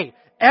 hey,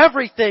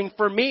 everything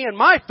for me and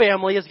my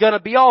family is going to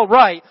be all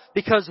right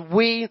because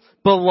we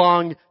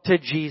belong to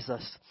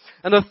Jesus.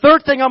 And the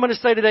third thing I'm going to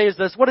say today is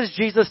this. What does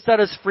Jesus set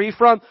us free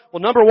from?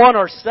 Well, number 1,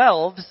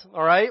 ourselves,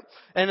 all right?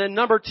 And then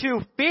number 2,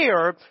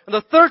 fear. And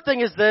the third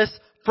thing is this,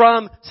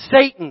 from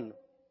Satan.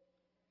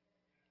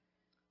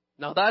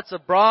 Now that's a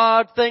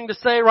broad thing to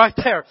say right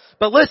there.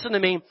 But listen to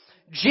me.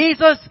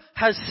 Jesus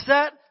has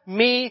set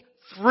me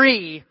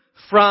free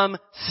from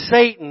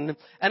Satan.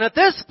 And at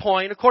this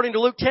point, according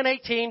to Luke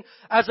 10:18,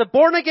 as a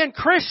born-again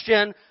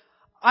Christian,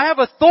 I have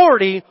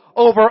authority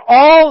over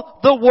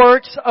all the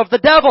works of the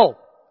devil.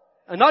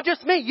 And not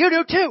just me, you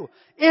do too,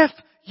 if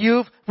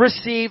you've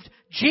received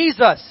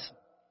Jesus.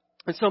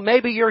 And so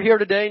maybe you're here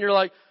today and you're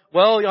like,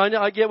 well,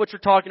 I get what you're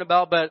talking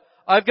about, but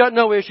I've got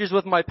no issues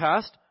with my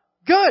past.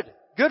 Good.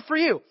 Good for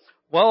you.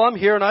 Well, I'm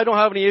here and I don't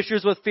have any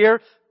issues with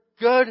fear.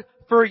 Good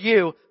for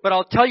you. But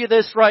I'll tell you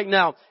this right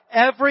now.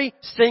 Every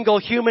single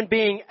human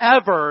being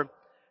ever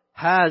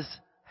has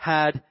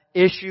had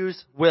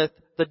issues with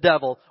the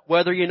devil,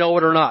 whether you know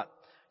it or not.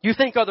 You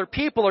think other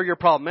people are your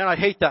problem. Man, I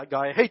hate that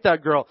guy. I hate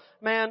that girl.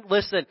 Man,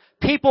 listen,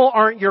 people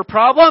aren't your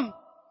problem.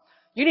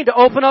 You need to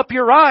open up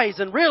your eyes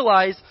and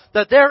realize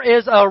that there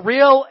is a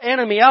real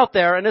enemy out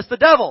there, and it's the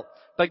devil.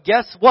 But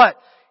guess what?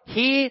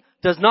 He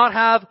does not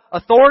have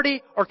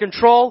authority or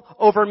control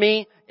over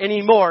me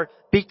anymore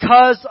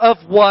because of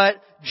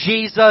what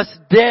Jesus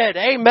did.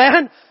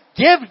 Amen?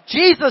 Give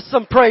Jesus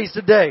some praise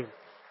today.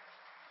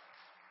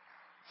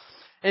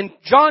 In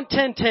John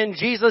 10:10,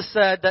 Jesus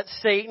said that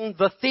Satan,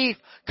 the thief,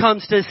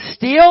 comes to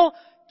steal,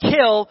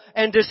 kill,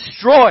 and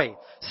destroy.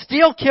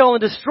 Steal, kill,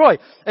 and destroy.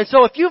 And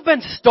so if you've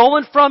been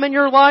stolen from in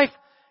your life,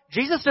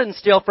 Jesus didn't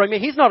steal from you.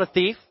 He's not a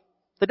thief.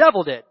 The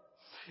devil did.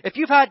 If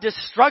you've had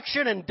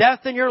destruction and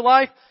death in your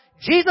life,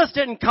 Jesus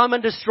didn't come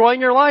and destroy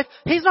in your life.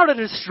 He's not a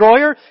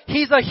destroyer.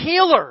 He's a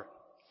healer.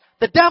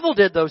 The devil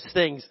did those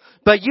things.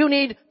 But you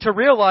need to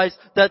realize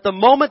that the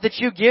moment that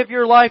you give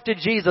your life to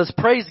Jesus,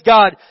 praise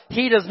God,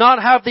 He does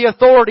not have the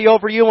authority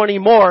over you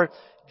anymore.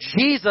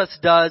 Jesus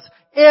does,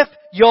 if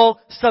you'll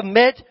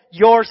submit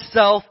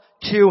yourself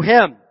to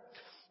Him.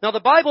 Now the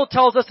Bible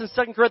tells us in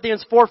 2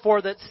 Corinthians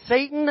 4:4 that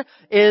Satan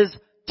is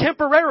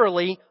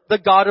temporarily the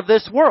god of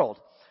this world.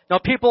 Now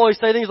people always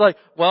say things like,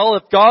 well,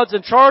 if God's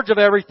in charge of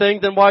everything,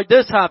 then why'd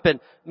this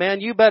happen?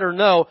 Man, you better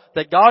know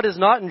that God is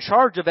not in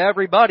charge of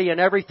everybody and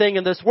everything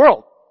in this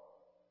world.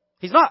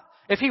 He's not.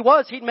 If He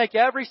was, He'd make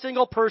every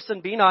single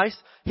person be nice.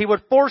 He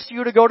would force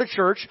you to go to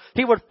church.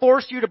 He would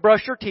force you to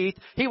brush your teeth.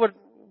 He would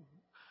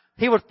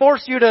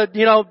force you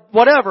to,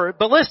 whatever.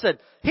 But listen,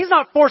 He's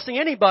not forcing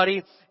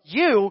anybody.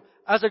 You,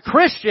 as a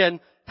Christian,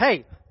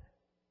 hey,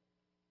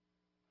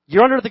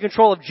 you're under the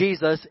control of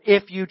Jesus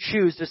if you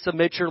choose to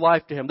submit your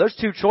life to Him. There's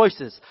two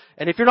choices.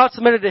 And if you're not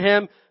submitted to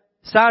Him,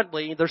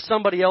 sadly, there's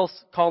somebody else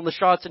calling the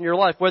shots in your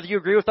life. Whether you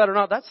agree with that or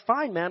not, that's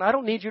fine, man. I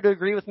don't need you to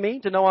agree with me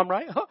to know I'm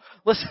right.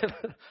 Listen,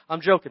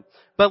 I'm joking.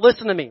 But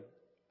listen to me.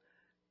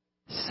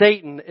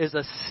 Satan is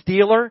a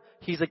stealer.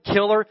 He's a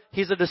killer.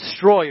 He's a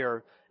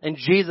destroyer. And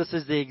Jesus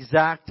is the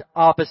exact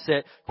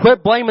opposite.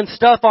 Quit blaming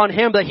stuff on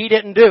Him that He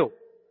didn't do.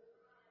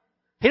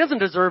 He doesn't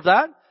deserve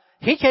that.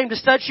 He came to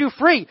set you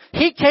free.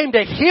 He came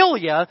to heal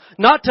you,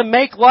 not to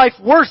make life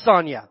worse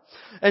on you.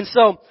 And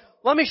so,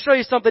 let me show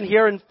you something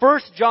here in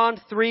 1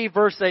 John 3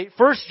 verse 8.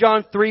 1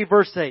 John 3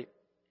 verse 8.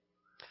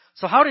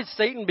 So how did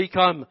Satan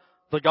become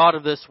the god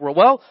of this world?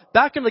 Well,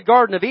 back in the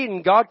Garden of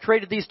Eden, God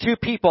created these two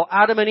people,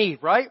 Adam and Eve,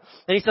 right?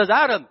 And He says,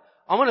 Adam,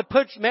 I'm going to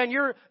put, man,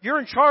 you're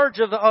in charge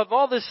of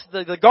all this,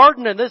 the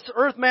garden and this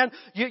earth, man.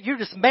 You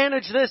just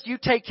manage this. You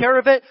take care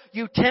of it.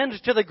 You tend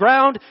to the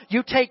ground.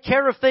 You take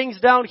care of things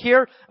down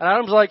here. And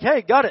Adam's like,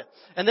 hey, got it.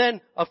 And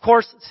then, of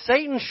course,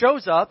 Satan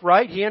shows up,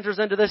 right? He enters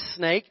into this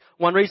snake.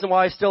 One reason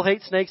why I still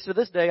hate snakes to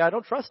this day, I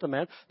don't trust them,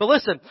 man. But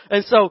listen,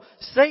 and so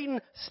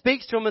Satan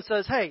speaks to him and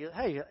says,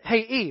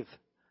 hey, Eve,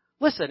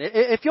 listen,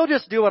 if you'll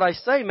just do what I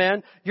say,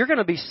 man, you're going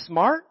to be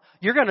smart.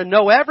 You're going to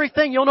know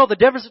everything. You'll know the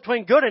difference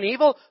between good and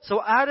evil.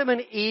 So Adam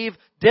and Eve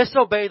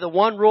disobey the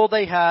one rule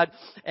they had.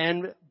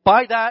 And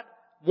by that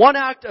one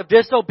act of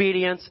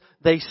disobedience,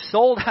 they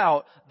sold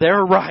out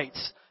their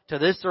rights to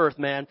this earth,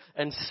 man.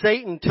 And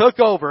Satan took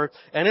over.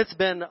 And it's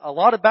been a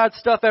lot of bad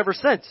stuff ever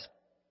since.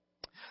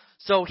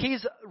 So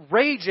he's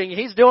raging.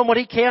 He's doing what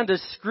he can to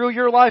screw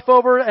your life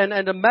over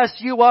and to mess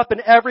you up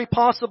in every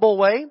possible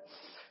way.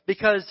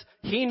 Because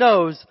he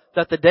knows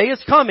that the day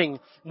is coming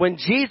when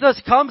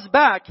Jesus comes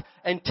back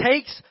and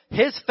takes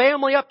His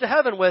family up to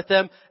heaven with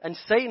Him, and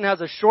Satan has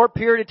a short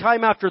period of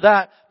time after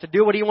that to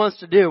do what he wants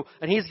to do,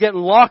 and he's getting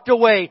locked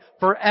away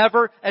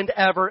forever and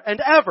ever and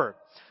ever.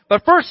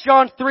 But 1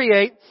 John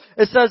 3:8,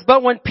 it says,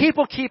 but when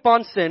people keep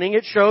on sinning,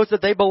 it shows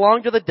that they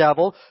belong to the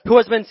devil, who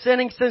has been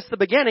sinning since the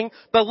beginning.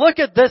 But look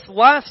at this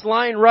last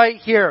line right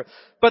here.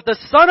 But the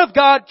Son of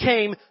God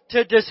came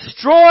to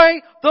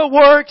destroy the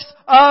works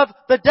of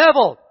the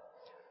devil.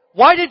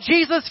 Why did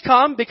Jesus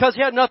come? Because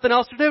He had nothing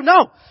else to do?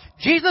 No.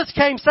 Jesus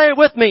came, say it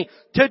with me,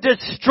 to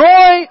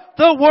destroy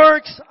the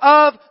works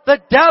of the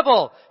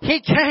devil.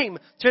 He came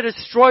to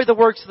destroy the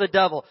works of the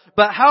devil.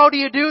 But how do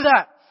you do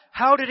that?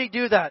 How did He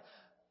do that?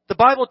 The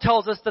Bible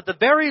tells us that the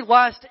very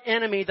last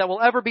enemy that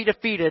will ever be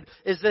defeated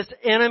is this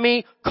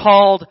enemy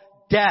called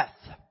death.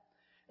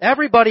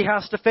 Everybody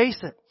has to face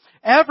it.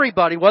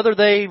 Everybody, whether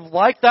they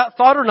like that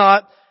thought or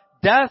not,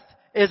 death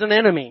is an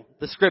enemy.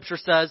 The Scripture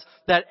says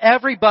that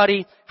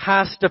everybody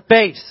has to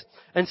face.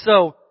 And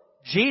so,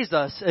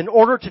 Jesus, in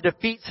order to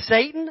defeat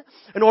Satan,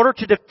 in order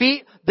to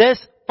defeat this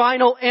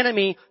final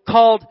enemy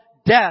called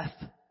death,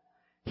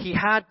 He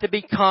had to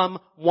become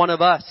one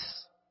of us.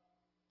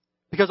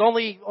 Because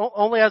only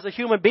as a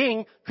human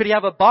being could He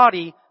have a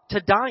body to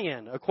die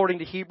in. According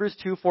to Hebrews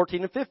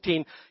 2:14 and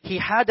 15, He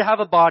had to have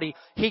a body.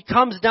 He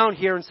comes down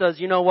here and says,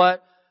 you know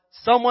what?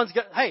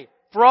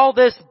 For all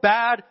this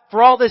bad,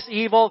 for all this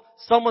evil,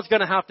 someone's going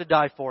to have to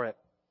die for it.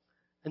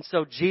 And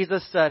so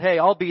Jesus said, hey,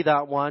 I'll be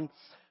that one.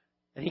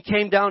 And He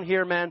came down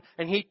here, man,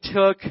 and He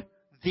took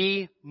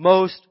the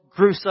most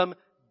gruesome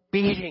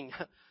beating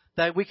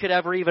that we could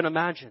ever even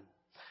imagine.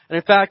 And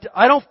in fact,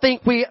 I don't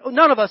think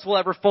none of us will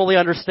ever fully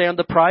understand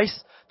the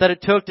price that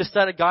it took to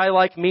set a guy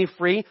like me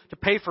free, to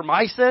pay for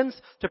my sins,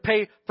 to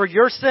pay for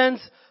your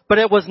sins. But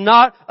it was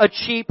not a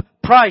cheap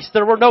price.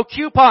 There were no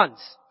coupons.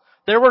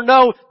 There were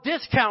no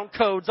discount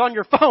codes on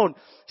your phone.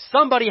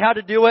 Somebody had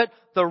to do it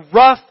the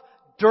rough,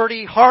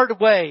 dirty, hard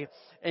way.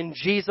 And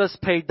Jesus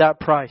paid that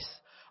price.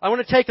 I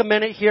want to take a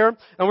minute here,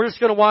 and we're just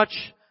going to watch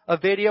a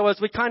video as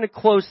we kind of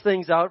close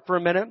things out for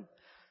a minute.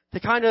 to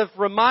kind of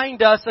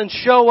remind us and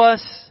show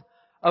us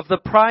of the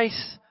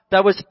price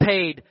that was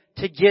paid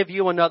to give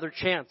you another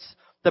chance.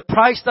 The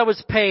price that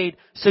was paid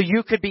so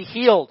you could be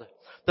healed.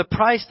 The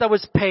price that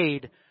was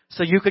paid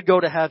so you could go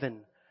to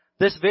heaven.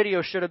 This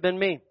video should have been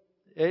me.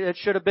 It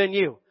should have been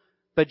you.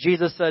 But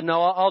Jesus said,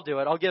 no, I'll do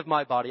it. I'll give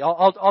my body.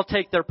 I'll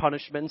take their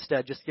punishment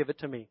instead. Just give it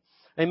to me.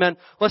 Amen.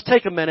 Let's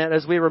take a minute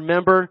as we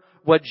remember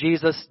what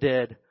Jesus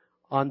did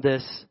on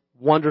this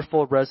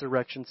wonderful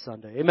Resurrection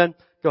Sunday. Amen.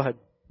 Go ahead.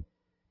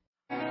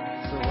 So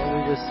what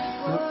we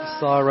just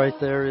saw right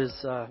there is,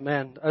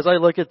 man, as I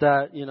look at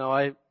that, you know,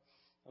 I'm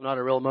not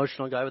a real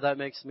emotional guy, but that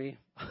makes me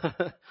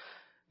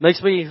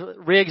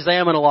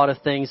re-examine a lot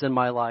of things in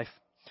my life.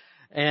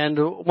 And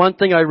one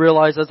thing I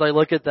realize as I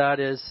look at that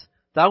is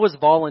that was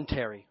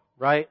voluntary,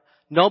 right?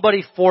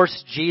 Nobody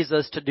forced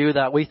Jesus to do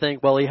that. We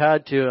think, well, he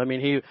had to. I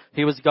mean,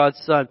 he was God's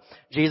son.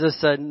 Jesus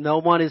said, no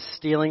one is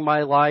stealing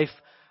my life.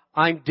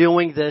 I'm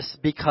doing this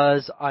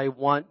because I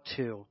want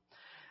to.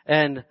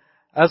 And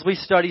as we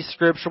study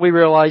Scripture, we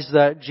realize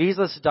that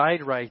Jesus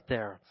died right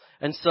there.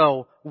 And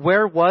so,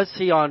 where was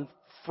he on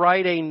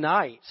Friday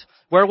night?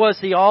 Where was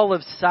he all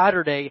of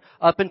Saturday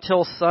up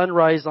until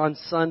sunrise on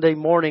Sunday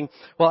morning?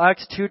 Well,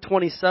 Acts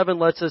 2:27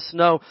 lets us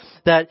know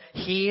that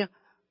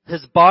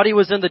his body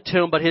was in the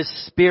tomb, but his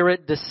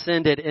spirit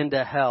descended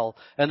into hell.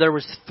 And there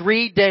was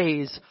 3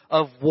 days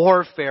of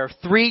warfare,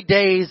 3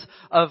 days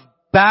of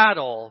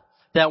battle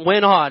that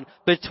went on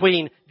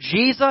between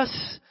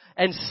Jesus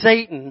and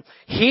Satan.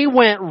 He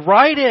went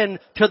right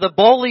into the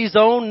bully's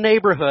own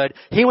neighborhood.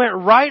 He went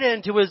right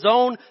into his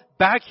own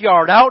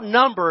backyard,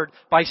 outnumbered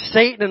by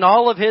Satan and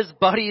all of his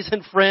buddies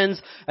and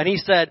friends. And he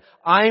said,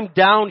 I'm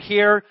down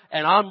here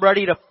and I'm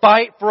ready to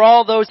fight for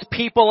all those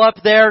people up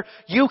there.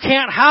 You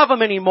can't have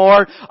them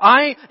anymore.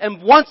 I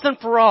am once and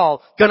for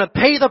all going to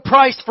pay the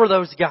price for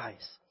those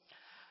guys.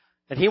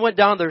 And he went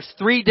down. There's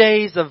 3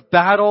 days of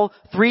battle,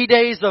 3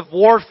 days of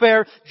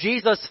warfare.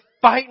 Jesus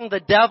fighting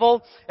the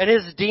devil and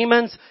his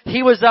demons.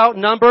 He was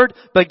outnumbered.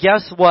 But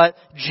guess what?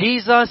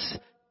 Jesus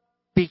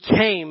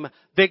became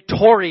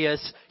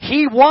victorious.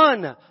 He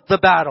won the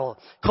battle.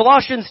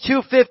 Colossians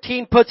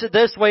 2:15 puts it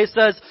this way. It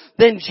says,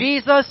 then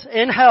Jesus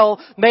in hell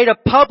made a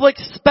public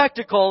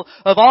spectacle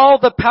of all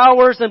the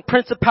powers and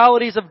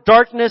principalities of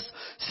darkness,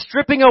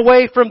 stripping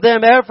away from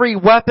them every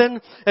weapon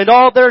and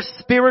all their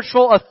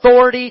spiritual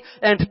authority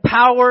and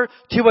power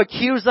to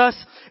accuse us.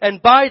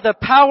 And by the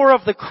power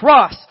of the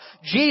cross,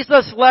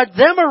 Jesus led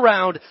them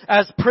around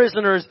as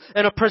prisoners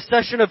in a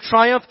procession of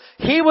triumph.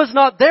 He was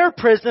not their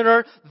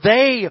prisoner.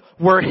 They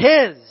were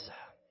his.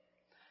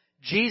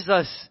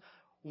 Jesus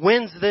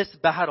wins this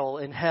battle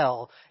in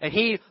hell, and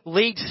he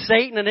leads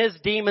Satan and his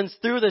demons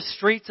through the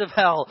streets of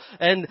hell.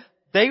 And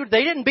they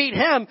didn't beat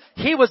him.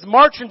 He was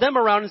marching them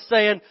around and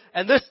saying,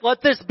 and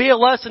let this be a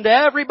lesson to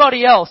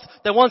everybody else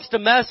that wants to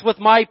mess with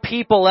my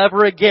people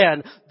ever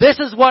again. This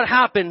is what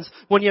happens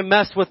when you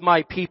mess with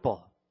my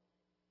people.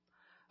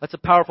 That's a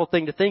powerful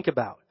thing to think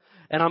about.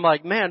 And I'm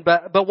like, man,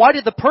 but why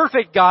did the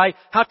perfect guy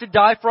have to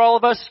die for all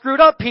of us screwed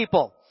up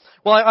people?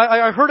 Well,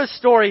 I heard a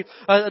story.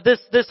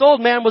 This old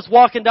man was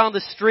walking down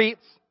the street,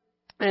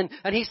 and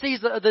he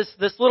sees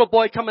this little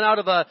boy coming out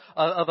of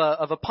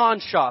a pawn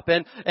shop,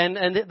 and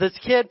this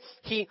kid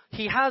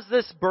he has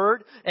this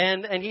bird,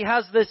 and he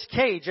has this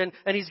cage, and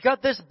he's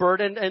got this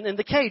bird in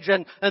the cage,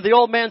 and the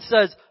old man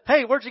says,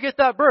 hey, where'd you get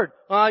that bird?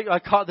 Well, I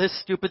caught this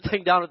stupid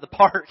thing down at the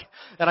park,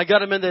 and I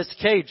got him in this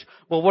cage.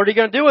 Well, what are you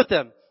going to do with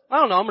him? I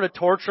don't know. I'm going to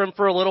torture him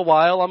for a little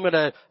while. I'm going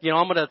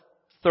to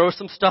throw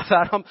some stuff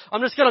at him. I'm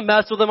just going to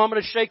mess with him. I'm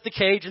going to shake the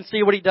cage and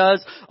see what he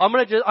does. I'm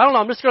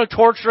just going to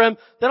torture him.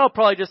 Then I'll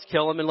probably just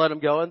kill him and let him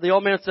go. And the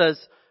old man says,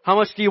 how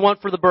much do you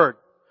want for the bird?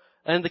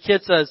 And the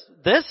kid says,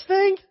 this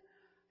thing?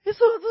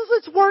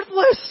 It's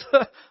worthless.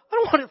 I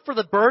don't want it for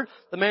the bird.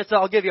 The man said,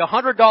 I'll give you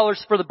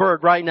 $100 for the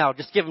bird right now.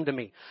 Just give him to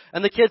me.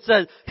 And the kid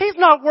said, he's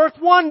not worth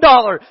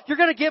 $1. You're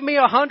going to give me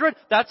 $100?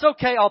 That's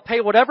okay. I'll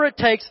pay whatever it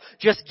takes.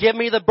 Just give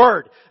me the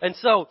bird. And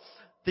so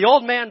the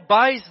old man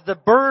buys the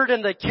bird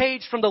and the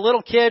cage from the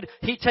little kid.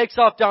 He takes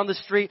off down the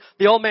street.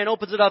 The old man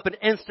opens it up and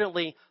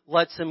instantly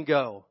lets him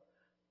go.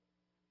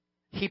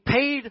 He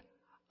paid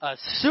a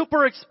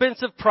super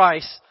expensive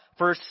price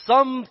for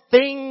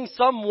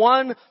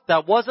someone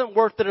that wasn't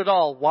worth it at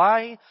all.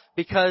 Why?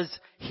 Because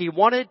he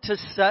wanted to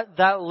set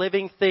that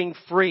living thing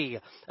free.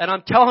 And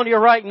I'm telling you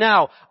right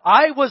now,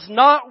 I was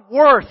not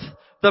worth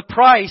the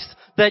price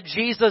that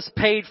Jesus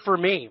paid for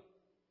me.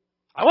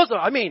 I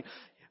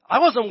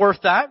wasn't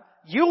worth that.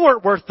 You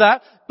weren't worth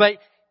that, but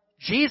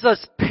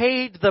Jesus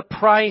paid the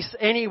price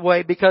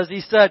anyway because he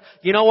said,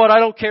 you know what, I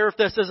don't care if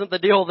this isn't the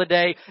deal of the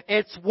day.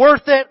 It's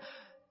worth it.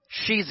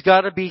 She's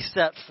got to be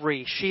set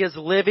free. She is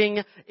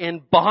living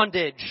in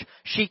bondage.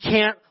 She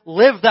can't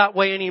live that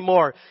way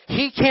anymore.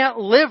 He can't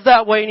live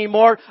that way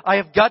anymore. I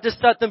have got to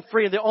set them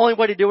free. And the only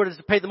way to do it is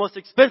to pay the most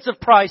expensive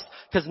price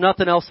because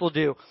nothing else will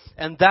do.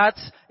 And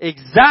that's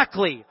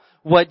exactly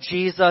what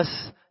Jesus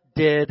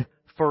did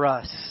for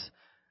us.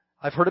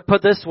 I've heard it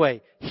put this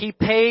way. He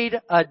paid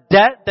a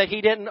debt that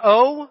he didn't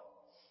owe,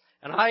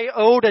 and I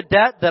owed a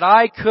debt that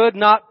I could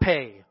not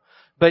pay.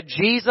 But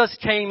Jesus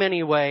came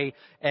anyway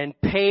and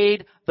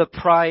paid the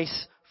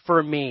price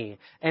for me.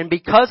 And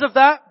because of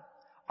that,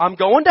 I'm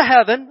going to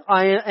heaven.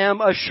 I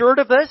am assured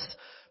of this.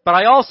 But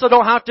I also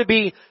don't have to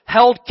be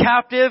held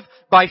captive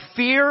by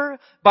fear,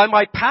 by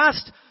my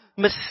past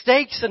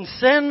mistakes and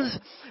sins.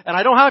 And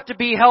I don't have to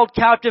be held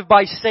captive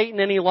by Satan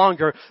any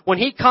longer. When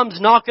he comes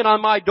knocking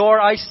on my door,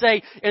 I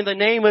say, in the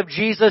name of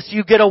Jesus,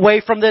 you get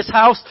away from this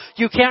house.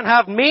 You can't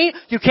have me.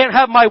 You can't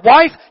have my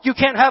wife. You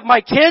can't have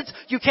my kids.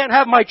 You can't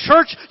have my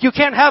church. You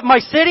can't have my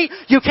city.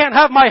 You can't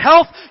have my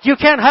health. You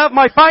can't have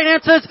my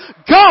finances.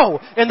 Go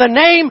in the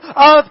name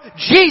of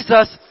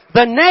Jesus,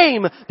 the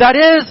name that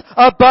is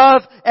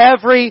above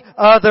every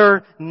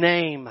other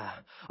name.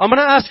 I'm going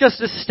to ask us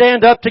to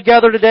stand up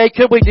together today.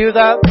 Could we do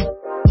that?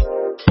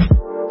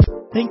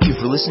 Thank you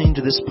for listening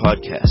to this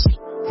podcast.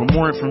 For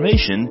more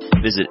information,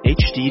 visit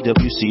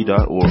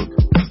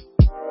hdwc.org.